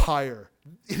empire.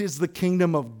 It is the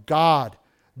kingdom of God.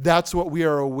 That's what we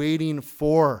are awaiting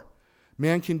for.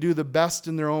 Man can do the best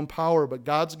in their own power, but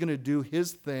God's going to do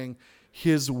his thing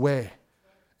his way.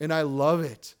 And I love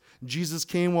it. Jesus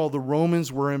came while the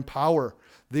Romans were in power.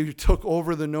 They took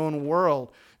over the known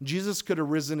world. Jesus could have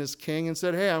risen as king and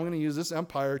said, hey, I'm going to use this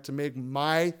empire to make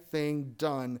my thing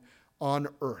done on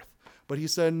earth. But he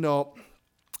said, no,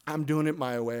 I'm doing it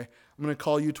my way. I'm going to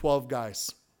call you 12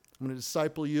 guys. I'm going to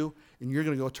disciple you, and you're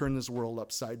going to go turn this world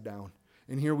upside down.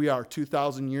 And here we are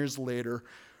 2,000 years later,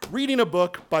 reading a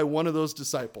book by one of those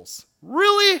disciples.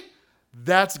 Really?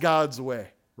 That's God's way,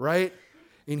 right?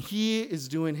 And he is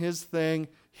doing his thing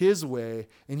his way,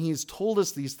 and he's told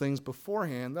us these things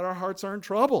beforehand that our hearts aren't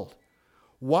troubled.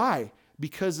 Why?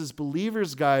 Because as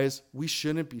believers, guys, we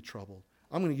shouldn't be troubled.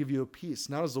 I'm going to give you a peace,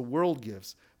 not as the world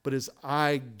gives, but as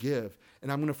I give.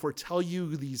 And I'm going to foretell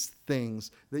you these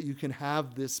things that you can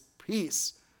have this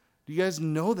peace. Do you guys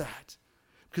know that?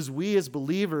 Because we as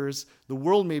believers, the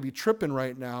world may be tripping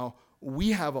right now.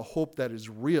 We have a hope that is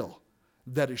real,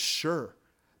 that is sure.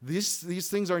 These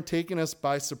things aren't taking us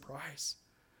by surprise.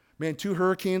 Man, 2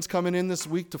 hurricanes coming in this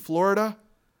week to Florida.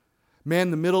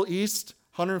 Man, the Middle East,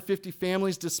 150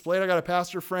 families displaced. I got a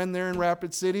pastor friend there in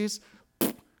Rapid Cities.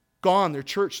 Gone. Their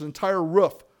church, the entire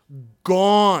roof,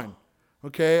 gone.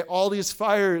 Okay? All these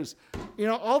fires,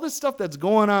 all this stuff that's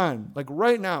going on, like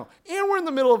right now. And we're in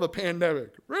the middle of a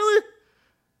pandemic. Really?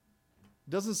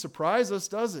 Doesn't surprise us,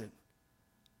 does it?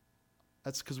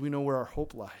 That's because we know where our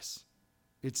hope lies.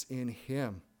 It's in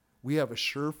him. We have a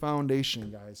sure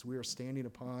foundation, guys. We are standing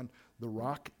upon the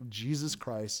rock, Jesus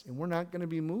Christ, and we're not going to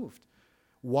be moved.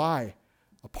 Why?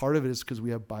 A part of it is because we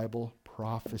have Bible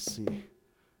prophecy.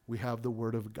 We have the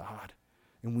Word of God,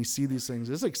 and we see these things.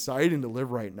 It's exciting to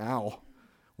live right now.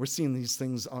 We're seeing these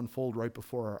things unfold right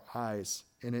before our eyes,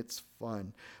 and it's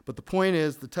fun. But the point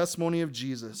is, the testimony of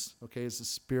Jesus, okay, is the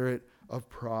spirit of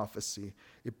prophecy.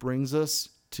 It brings us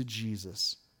to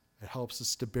Jesus. It helps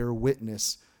us to bear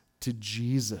witness to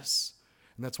Jesus.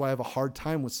 And that's why I have a hard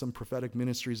time with some prophetic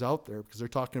ministries out there, because they're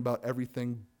talking about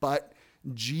everything but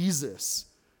Jesus.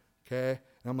 Okay?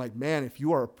 And I'm like, man, if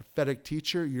you are a prophetic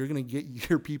teacher, you're going to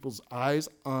get your people's eyes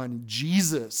on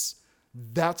Jesus.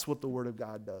 That's what the Word of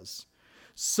God does.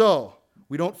 So,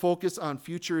 we don't focus on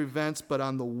future events, but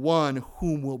on the one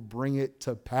whom will bring it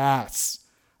to pass.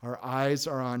 Our eyes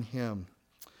are on him.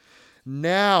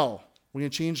 Now, we're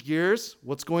going to change gears.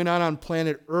 What's going on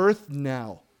planet Earth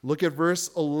now? Look at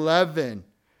verse 11.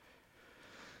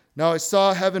 Now I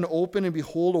saw heaven open, and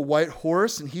behold, a white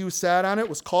horse, and he who sat on it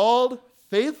was called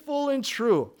Faithful and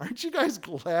True. Aren't you guys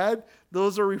glad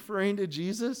those are referring to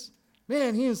Jesus?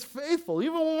 Man, he is faithful,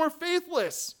 even when we're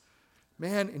faithless.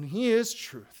 Man, and he is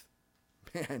truth.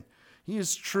 Man, he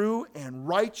is true and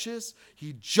righteous.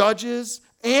 He judges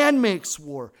and makes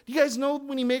war. Do you guys know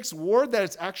when he makes war that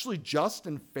it's actually just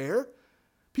and fair?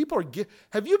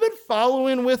 Have you been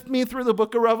following with me through the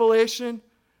book of Revelation?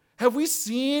 Have we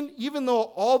seen, even though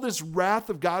all this wrath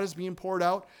of God is being poured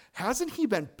out, hasn't he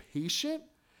been patient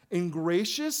and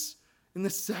gracious in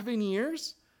the 7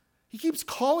 years? He keeps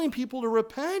calling people to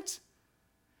repent.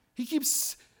 He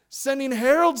keeps sending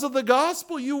heralds of the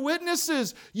gospel, you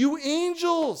witnesses, you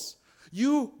angels,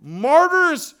 you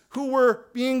martyrs who were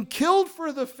being killed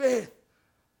for the faith.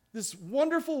 This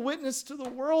wonderful witness to the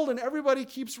world, and everybody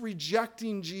keeps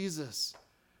rejecting Jesus.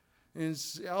 And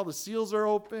all the seals are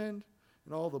opened,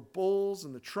 and all the bowls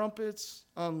and the trumpets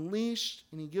unleashed,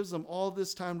 and he gives them all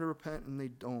this time to repent, and they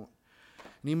don't.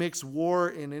 And he makes war,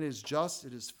 and it is just,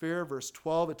 it is fair. Verse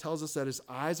 12, it tells us that his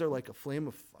eyes are like a flame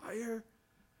of fire.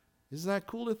 Isn't that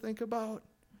cool to think about?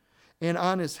 And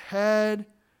on his head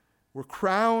were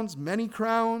crowns, many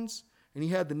crowns, and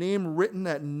he had the name written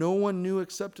that no one knew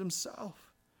except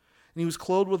himself. And he was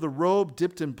clothed with a robe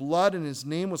dipped in blood, and his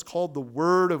name was called the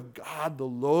Word of God, the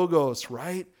Logos,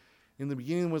 right? In the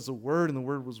beginning was the Word, and the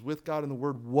Word was with God, and the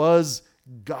Word was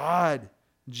God.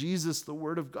 Jesus, the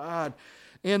Word of God.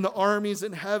 And the armies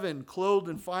in heaven, clothed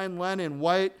in fine linen,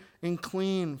 white and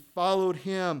clean, followed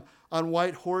him on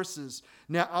white horses.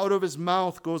 Now out of his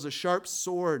mouth goes a sharp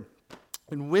sword,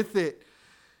 and with it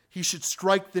he should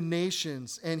strike the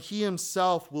nations, and he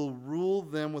himself will rule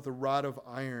them with a rod of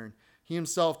iron. He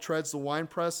himself treads the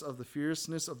winepress of the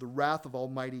fierceness of the wrath of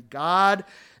Almighty God,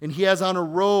 and he has on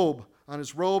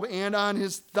his robe and on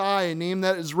his thigh, a name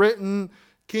that is written,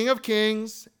 King of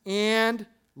Kings and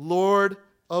Lord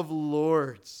of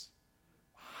Lords.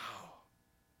 Wow.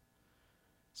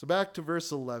 So back to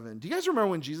verse 11. Do you guys remember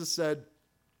when Jesus said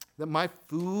that my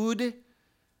food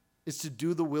is to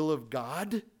do the will of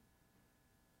God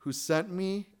who sent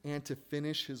me and to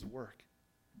finish his work?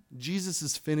 Jesus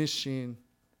is finishing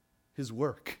his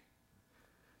work.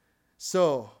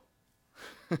 So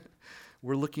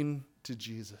we're looking to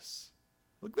Jesus.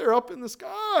 Look, they're up in the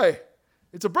sky.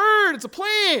 It's a bird. It's a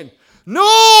plane.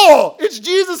 No, it's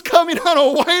Jesus coming on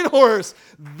a white horse.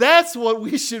 That's what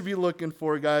we should be looking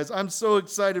for, guys. I'm so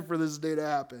excited for this day to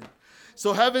happen.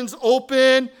 So heaven's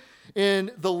open,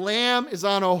 and the Lamb is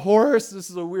on a horse. This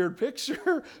is a weird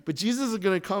picture, but Jesus is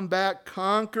going to come back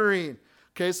conquering.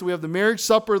 Okay, so we have the marriage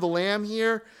supper of the Lamb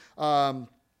here. The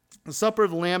supper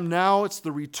of the Lamb now, it's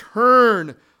the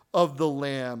return of the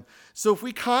Lamb. So if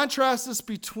we contrast this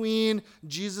between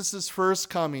Jesus' first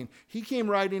coming, he came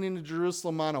riding into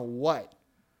Jerusalem on a what?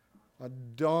 A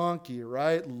donkey,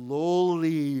 right?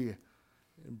 Lowly.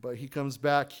 But he comes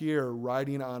back here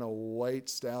riding on a white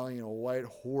stallion, a white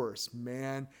horse.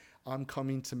 Man, I'm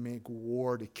coming to make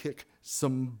war, to kick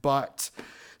some butt.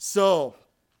 So,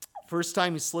 first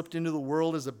time he slipped into the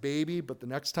world as a baby, but the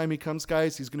next time he comes,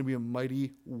 guys, he's going to be a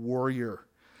mighty warrior.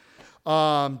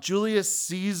 Julius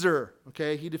Caesar,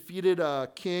 okay, he defeated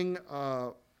King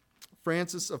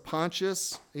Francis of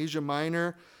Pontius, Asia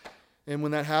Minor. And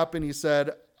when that happened, he said,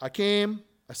 I came,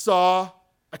 I saw,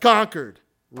 I conquered,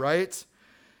 right?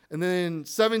 And then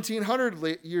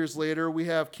 1700 years later, we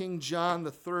have King John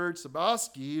III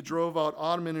Sobieski. He drove out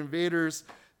Ottoman invaders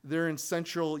there in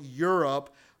Central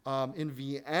Europe, in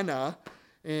Vienna.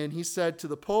 And he said to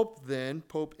the Pope then,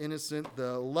 Pope Innocent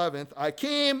the 11th, I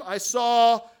came, I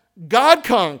saw, God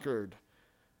conquered.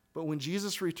 But when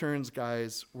Jesus returns,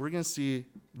 guys, we're going to see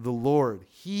the Lord.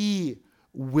 He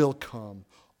will come.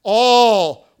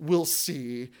 All will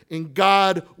see, and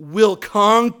God will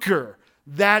conquer.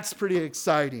 That's pretty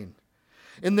exciting.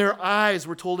 In their eyes,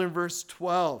 we're told in verse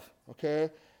 12,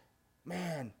 okay?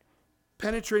 Man,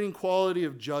 penetrating quality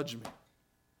of judgment.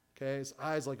 Okay, his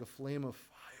eyes like a flame of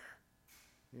fire.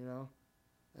 You know?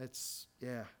 It's,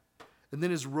 yeah. And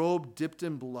then his robe dipped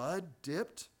in blood.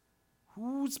 Dipped?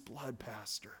 Whose blood,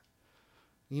 Pastor?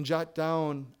 You can jot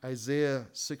down Isaiah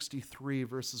 63,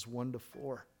 verses 1 to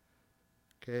 4.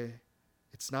 Okay?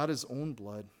 It's not his own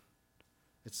blood.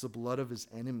 It's the blood of his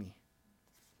enemy.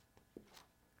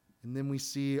 And then we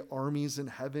see armies in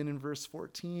heaven in verse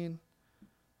 14.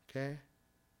 Okay?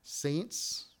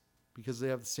 Saints, because they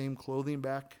have the same clothing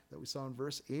back that we saw in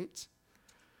verse 8.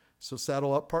 So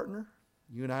saddle up, partner.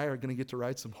 You and I are going to get to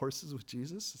ride some horses with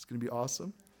Jesus. It's going to be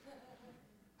awesome.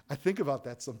 I think about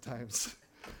that sometimes.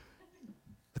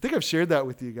 I think I've shared that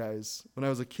with you guys. When I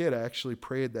was a kid, I actually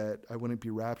prayed that I wouldn't be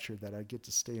raptured, that I'd get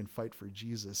to stay and fight for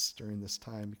Jesus during this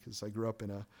time, because I grew up in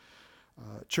a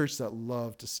church that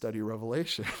loved to study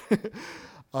Revelation.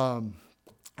 I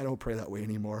don't pray that way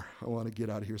anymore. I want to get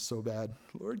out of here so bad.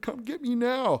 Lord, come get me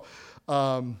now.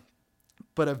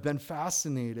 But I've been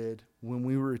fascinated when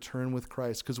we return with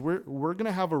Christ, because we're going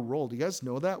to have a role. Do you guys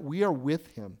know that? We are with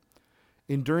him.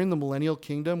 And during the millennial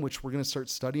kingdom, which we're going to start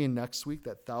studying next week,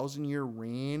 that 1,000-year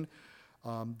reign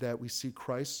that we see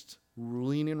Christ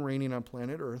ruling and reigning on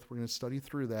planet Earth. We're going to study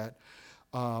through that.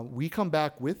 We come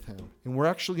back with him, and we're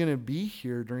actually going to be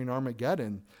here during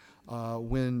Armageddon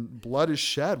when blood is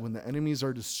shed, when the enemies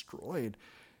are destroyed.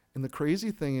 And the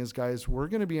crazy thing is, guys, we're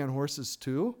going to be on horses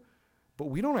too, but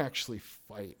we don't actually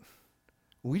fight.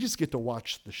 We just get to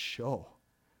watch the show.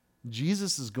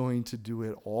 Jesus is going to do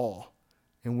it all,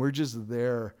 and we're just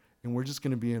there, and we're just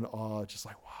going to be in awe, just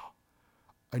like, wow,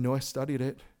 I know I studied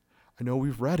it. I know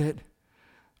we've read it.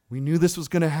 We knew this was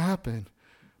going to happen,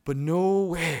 but no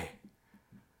way.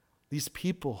 These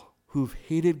people who've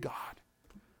hated God,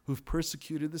 who've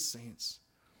persecuted the saints,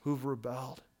 who've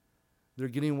rebelled, they're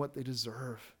getting what they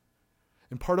deserve.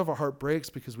 And part of our heart breaks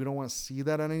because we don't want to see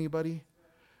that on anybody,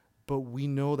 but we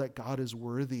know that God is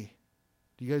worthy.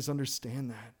 Do you guys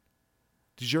understand that?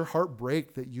 Does your heart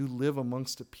break that you live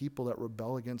amongst a people that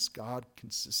rebel against God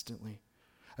consistently?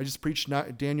 I just preached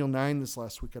Daniel 9 this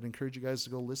last week. I'd encourage you guys to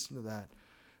go listen to that.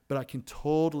 But I can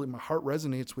my heart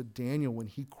resonates with Daniel when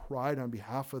he cried on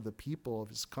behalf of the people of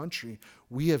his country.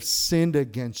 We have sinned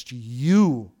against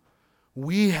you.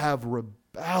 We have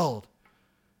rebelled.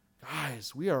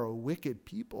 Guys, we are a wicked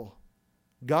people.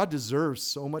 God deserves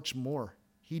so much more.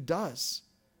 He does.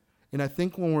 And I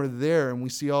think when we're there and we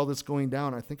see all this going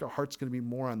down, I think our heart's going to be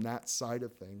more on that side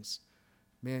of things.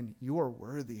 Man, you are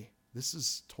worthy. This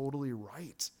is totally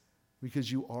right because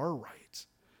you are right.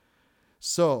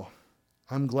 So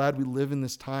I'm glad we live in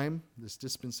this time, this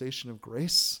dispensation of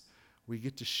grace. We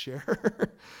get to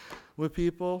share with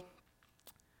people.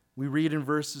 We read in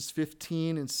verses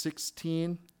 15 and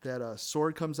 16 that a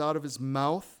sword comes out of his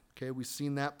mouth. Okay, we've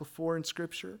seen that before in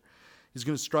Scripture. He's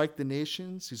going to strike the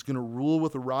nations. He's going to rule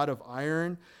with a rod of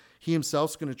iron. He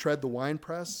himself's going to tread the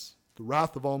winepress, the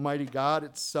wrath of Almighty God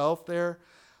itself there.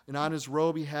 And on his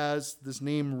robe he has this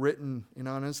name written, and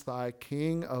on his thigh,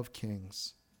 King of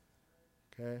Kings.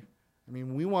 Okay? I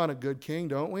mean, we want a good king,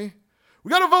 don't we? We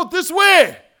got to vote this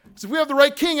way. Because if we have the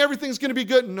right king, everything's going to be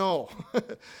good. No.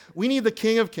 We need the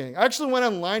King of Kings. I actually went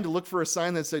online to look for a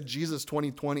sign that said Jesus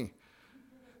 2020.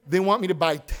 They want me to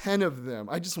buy 10 of them.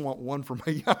 I just want one for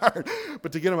my yard.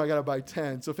 But to get them, I got to buy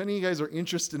 10. So if any of you guys are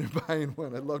interested in buying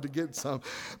one, I'd love to get some.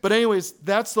 But anyways,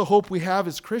 that's the hope we have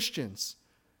as Christians.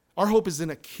 Our hope is in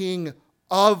a King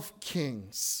of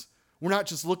Kings. We're not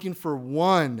just looking for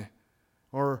one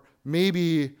or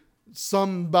maybe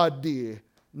somebody.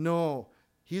 No,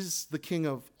 he's the King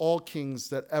of all kings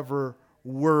that ever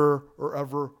were or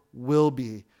ever will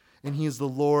be. And he is the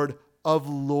Lord of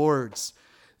lords.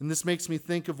 And this makes me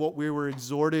think of what we were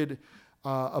exhorted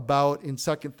about in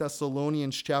 2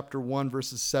 Thessalonians chapter 1,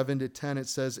 verses 7 to 10. It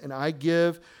says, "And I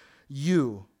give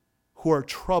you who are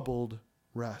troubled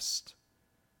rest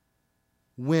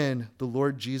when the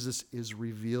Lord Jesus is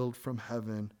revealed from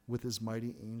heaven with his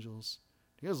mighty angels."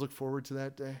 Do you guys look forward to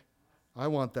that day? I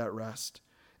want that rest.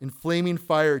 "In flaming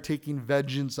fire, taking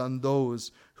vengeance on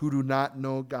those who do not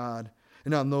know God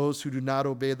and on those who do not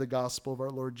obey the gospel of our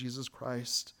Lord Jesus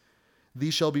Christ.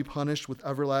 These shall be punished with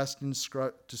everlasting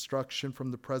destruction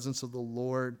from the presence of the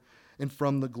Lord and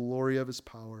from the glory of his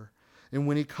power. And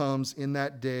when he comes in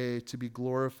that day to be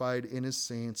glorified in his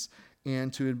saints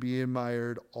and to be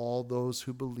admired all those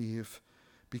who believe,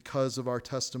 because of our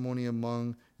testimony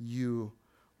among you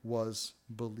was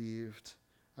believed."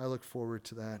 I look forward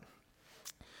to that.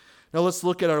 Now let's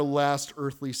look at our last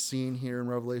earthly scene here in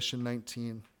Revelation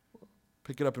 19.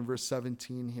 Pick it up in verse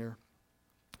 17 here.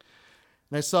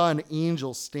 "And I saw an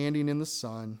angel standing in the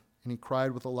sun, and he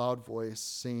cried with a loud voice,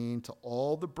 saying to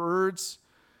all the birds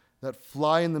that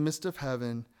fly in the midst of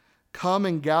heaven, 'Come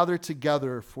and gather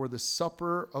together for the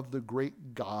supper of the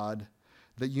great God,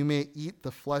 that you may eat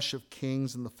the flesh of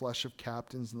kings and the flesh of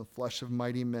captains and the flesh of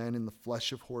mighty men and the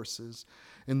flesh of horses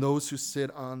and those who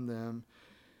sit on them,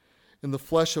 and the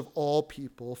flesh of all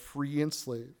people, free and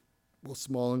slave, both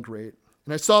small and great.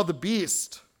 And I saw the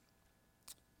beast,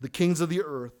 the kings of the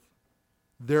earth,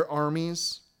 their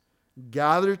armies,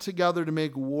 gathered together to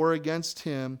make war against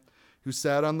him who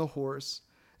sat on the horse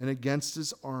and against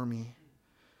his army.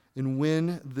 And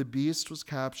when the beast was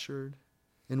captured,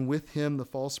 and with him the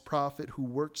false prophet who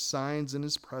worked signs in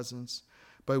his presence,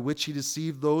 by which he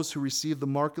deceived those who received the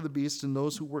mark of the beast and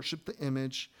those who worship the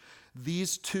image,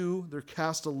 these two, they're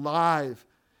cast alive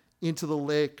into the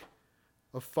lake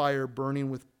of fire burning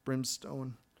with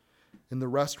brimstone. And the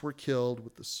rest were killed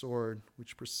with the sword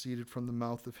which proceeded from the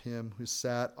mouth of him who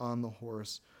sat on the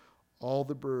horse. All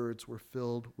the birds were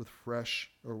filled with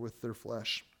their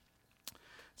flesh."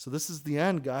 So this is the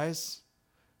end, guys.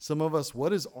 Some of us,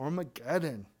 what is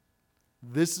Armageddon?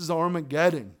 This is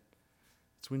Armageddon.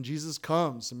 It's when Jesus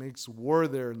comes and makes war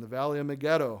there in the Valley of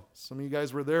Megiddo. Some of you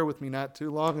guys were there with me not too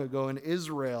long ago in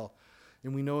Israel.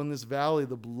 And we know in this valley,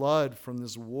 the blood from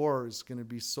this war is going to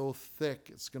be so thick,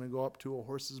 it's going to go up to a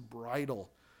horse's bridle.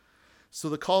 So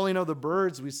the calling of the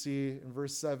birds we see in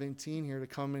verse 17 here to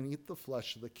come and eat the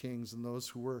flesh of the kings and those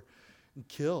who were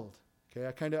killed.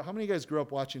 Okay, how many of you guys grew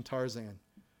up watching Tarzan?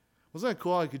 Wasn't that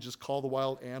cool? I could just call the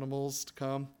wild animals to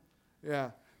come.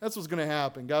 Yeah, that's what's going to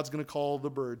happen. God's going to call the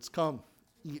birds, come,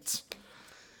 eat.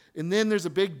 And then there's a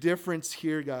big difference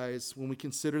here, guys, when we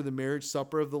consider the marriage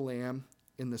supper of the Lamb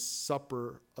and the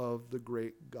supper of the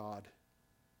great God.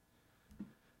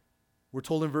 We're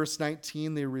told in verse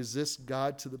 19, they resist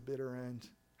God to the bitter end.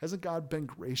 Hasn't God been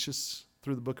gracious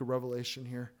through the book of Revelation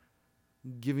here,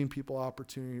 giving people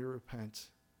opportunity to repent?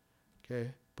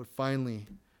 Okay, but finally,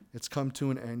 it's come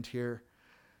to an end here.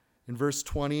 In verse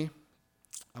 20,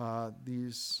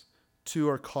 these two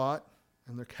are caught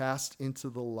and they're cast into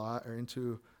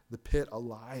the pit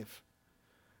alive.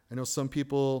 I know some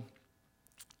people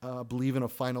believe in a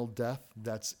final death.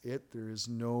 That's it. There is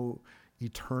no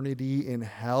eternity in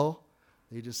hell.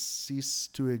 They just cease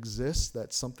to exist.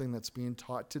 That's something that's being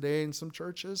taught today in some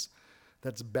churches.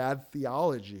 That's bad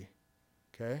theology.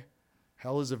 Okay?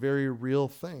 Hell is a very real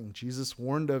thing. Jesus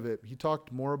warned of it. He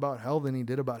talked more about hell than he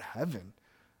did about heaven.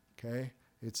 Okay?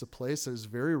 It's a place that is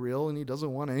very real, and he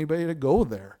doesn't want anybody to go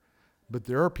there. But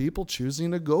there are people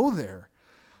choosing to go there.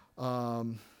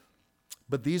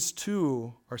 But these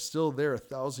two are still there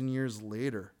 1,000 years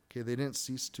later. Okay? They didn't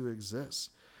cease to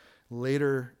exist.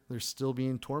 Later, they're still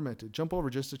being tormented. Jump over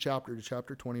just a chapter to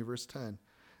chapter 20, verse 10.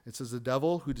 It says, the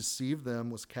devil who deceived them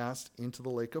was cast into the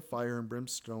lake of fire and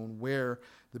brimstone where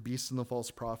the beast and the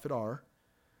false prophet are,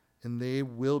 and they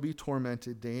will be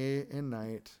tormented day and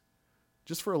night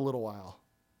just for a little while,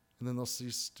 and then they'll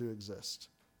cease to exist.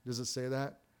 Does it say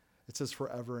that? It says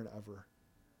forever and ever.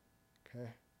 Okay?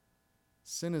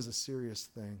 Sin is a serious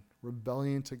thing.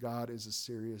 Rebellion to God is a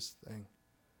serious thing.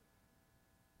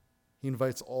 He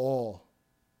invites all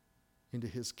into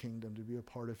his kingdom to be a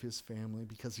part of his family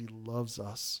because he loves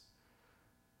us.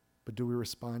 But do we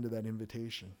respond to that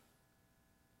invitation?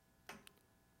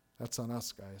 That's on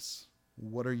us, guys.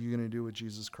 What are you going to do with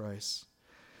Jesus Christ?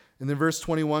 And then verse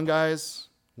 21, guys,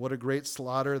 what a great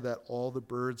slaughter that all the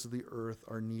birds of the earth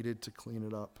are needed to clean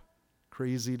it up.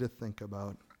 Crazy to think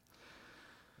about.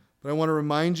 But I want to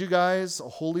remind you guys, a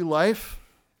holy life,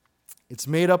 it's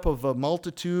made up of a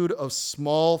multitude of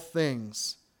small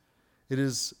things. It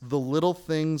is the little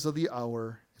things of the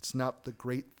hour. It's not the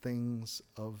great things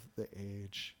of the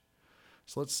age.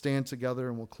 So let's stand together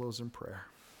and we'll close in prayer.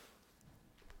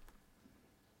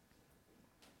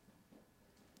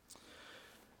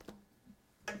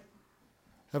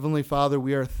 Heavenly Father,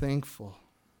 we are thankful.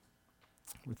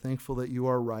 We're thankful that you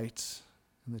are right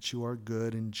and that you are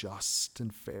good and just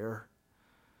and fair.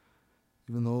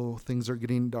 Even though things are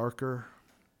getting darker,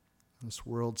 this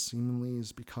world seemingly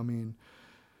is becoming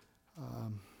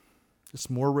just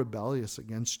more rebellious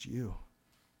against you,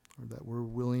 or that we're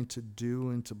willing to do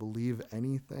and to believe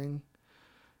anything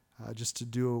just to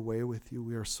do away with you.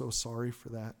 We are so sorry for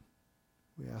that.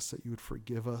 We ask that you would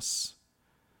forgive us.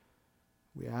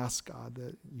 We ask, God,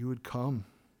 that you would come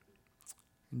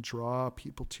and draw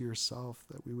people to yourself,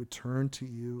 that we would turn to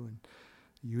you and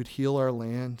you would heal our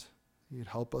land. You'd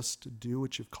help us to do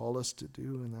what you've called us to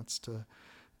do, and that's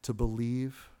to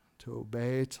believe, to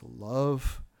obey, to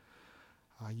love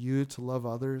you, to love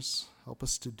others. Help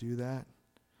us to do that.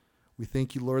 We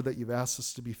thank you, Lord, that you've asked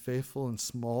us to be faithful in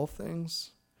small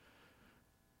things.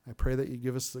 I pray that you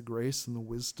give us the grace and the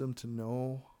wisdom to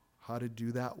know how to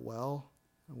do that well,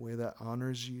 in a way that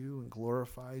honors you and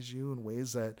glorifies you, in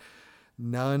ways that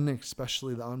none,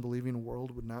 especially the unbelieving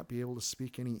world, would not be able to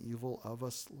speak any evil of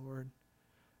us, Lord.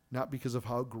 Not because of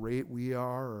how great we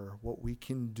are or what we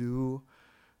can do,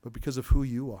 but because of who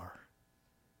you are,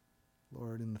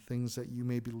 Lord, and the things that you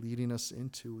may be leading us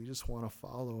into. We just want to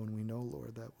follow, and we know,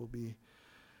 Lord, that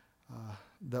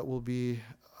will be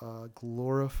a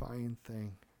glorifying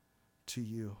thing to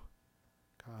you,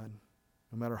 God.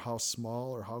 No matter how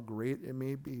small or how great it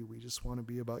may be, we just want to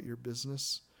be about your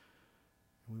business,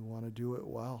 and we want to do it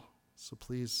well. So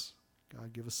please,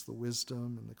 God, give us the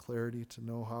wisdom and the clarity to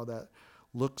know how that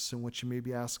looks and what you may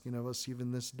be asking of us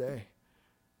even this day.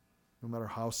 No matter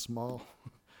how small,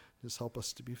 just help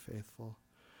us to be faithful.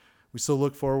 We still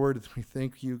look forward. We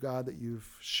thank you, God, that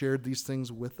you've shared these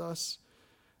things with us.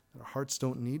 That our hearts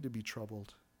don't need to be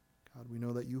troubled. God, we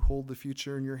know that you hold the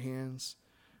future in your hands.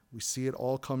 We see it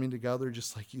all coming together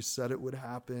just like you said it would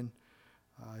happen.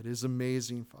 It is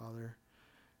amazing, Father.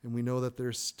 And we know that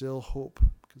there's still hope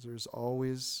because there's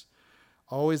always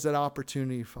that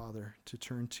opportunity, Father, to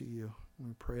turn to you.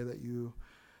 We pray that you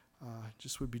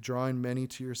just would be drawing many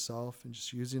to yourself and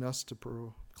just using us to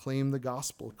proclaim the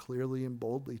gospel clearly and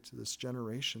boldly to this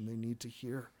generation. They need to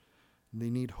hear, and they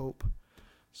need hope.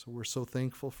 So we're so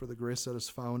thankful for the grace that has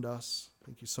found us.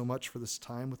 Thank you so much for this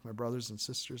time with my brothers and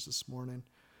sisters this morning.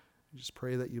 I just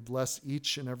pray that you bless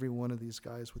each and every one of these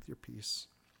guys with your peace.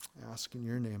 I ask in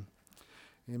your name.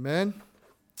 Amen.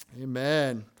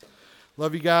 Amen.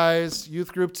 Love you guys.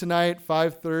 Youth group tonight,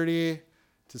 5:30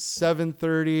 to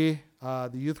 7:30.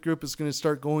 The youth group is going to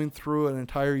start going through an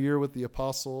entire year with the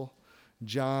Apostle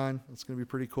John. It's going to be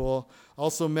pretty cool.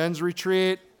 Also, men's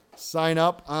retreat. Sign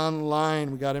up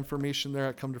online. We got information there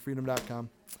at cometofreedom.com.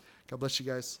 God bless you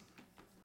guys.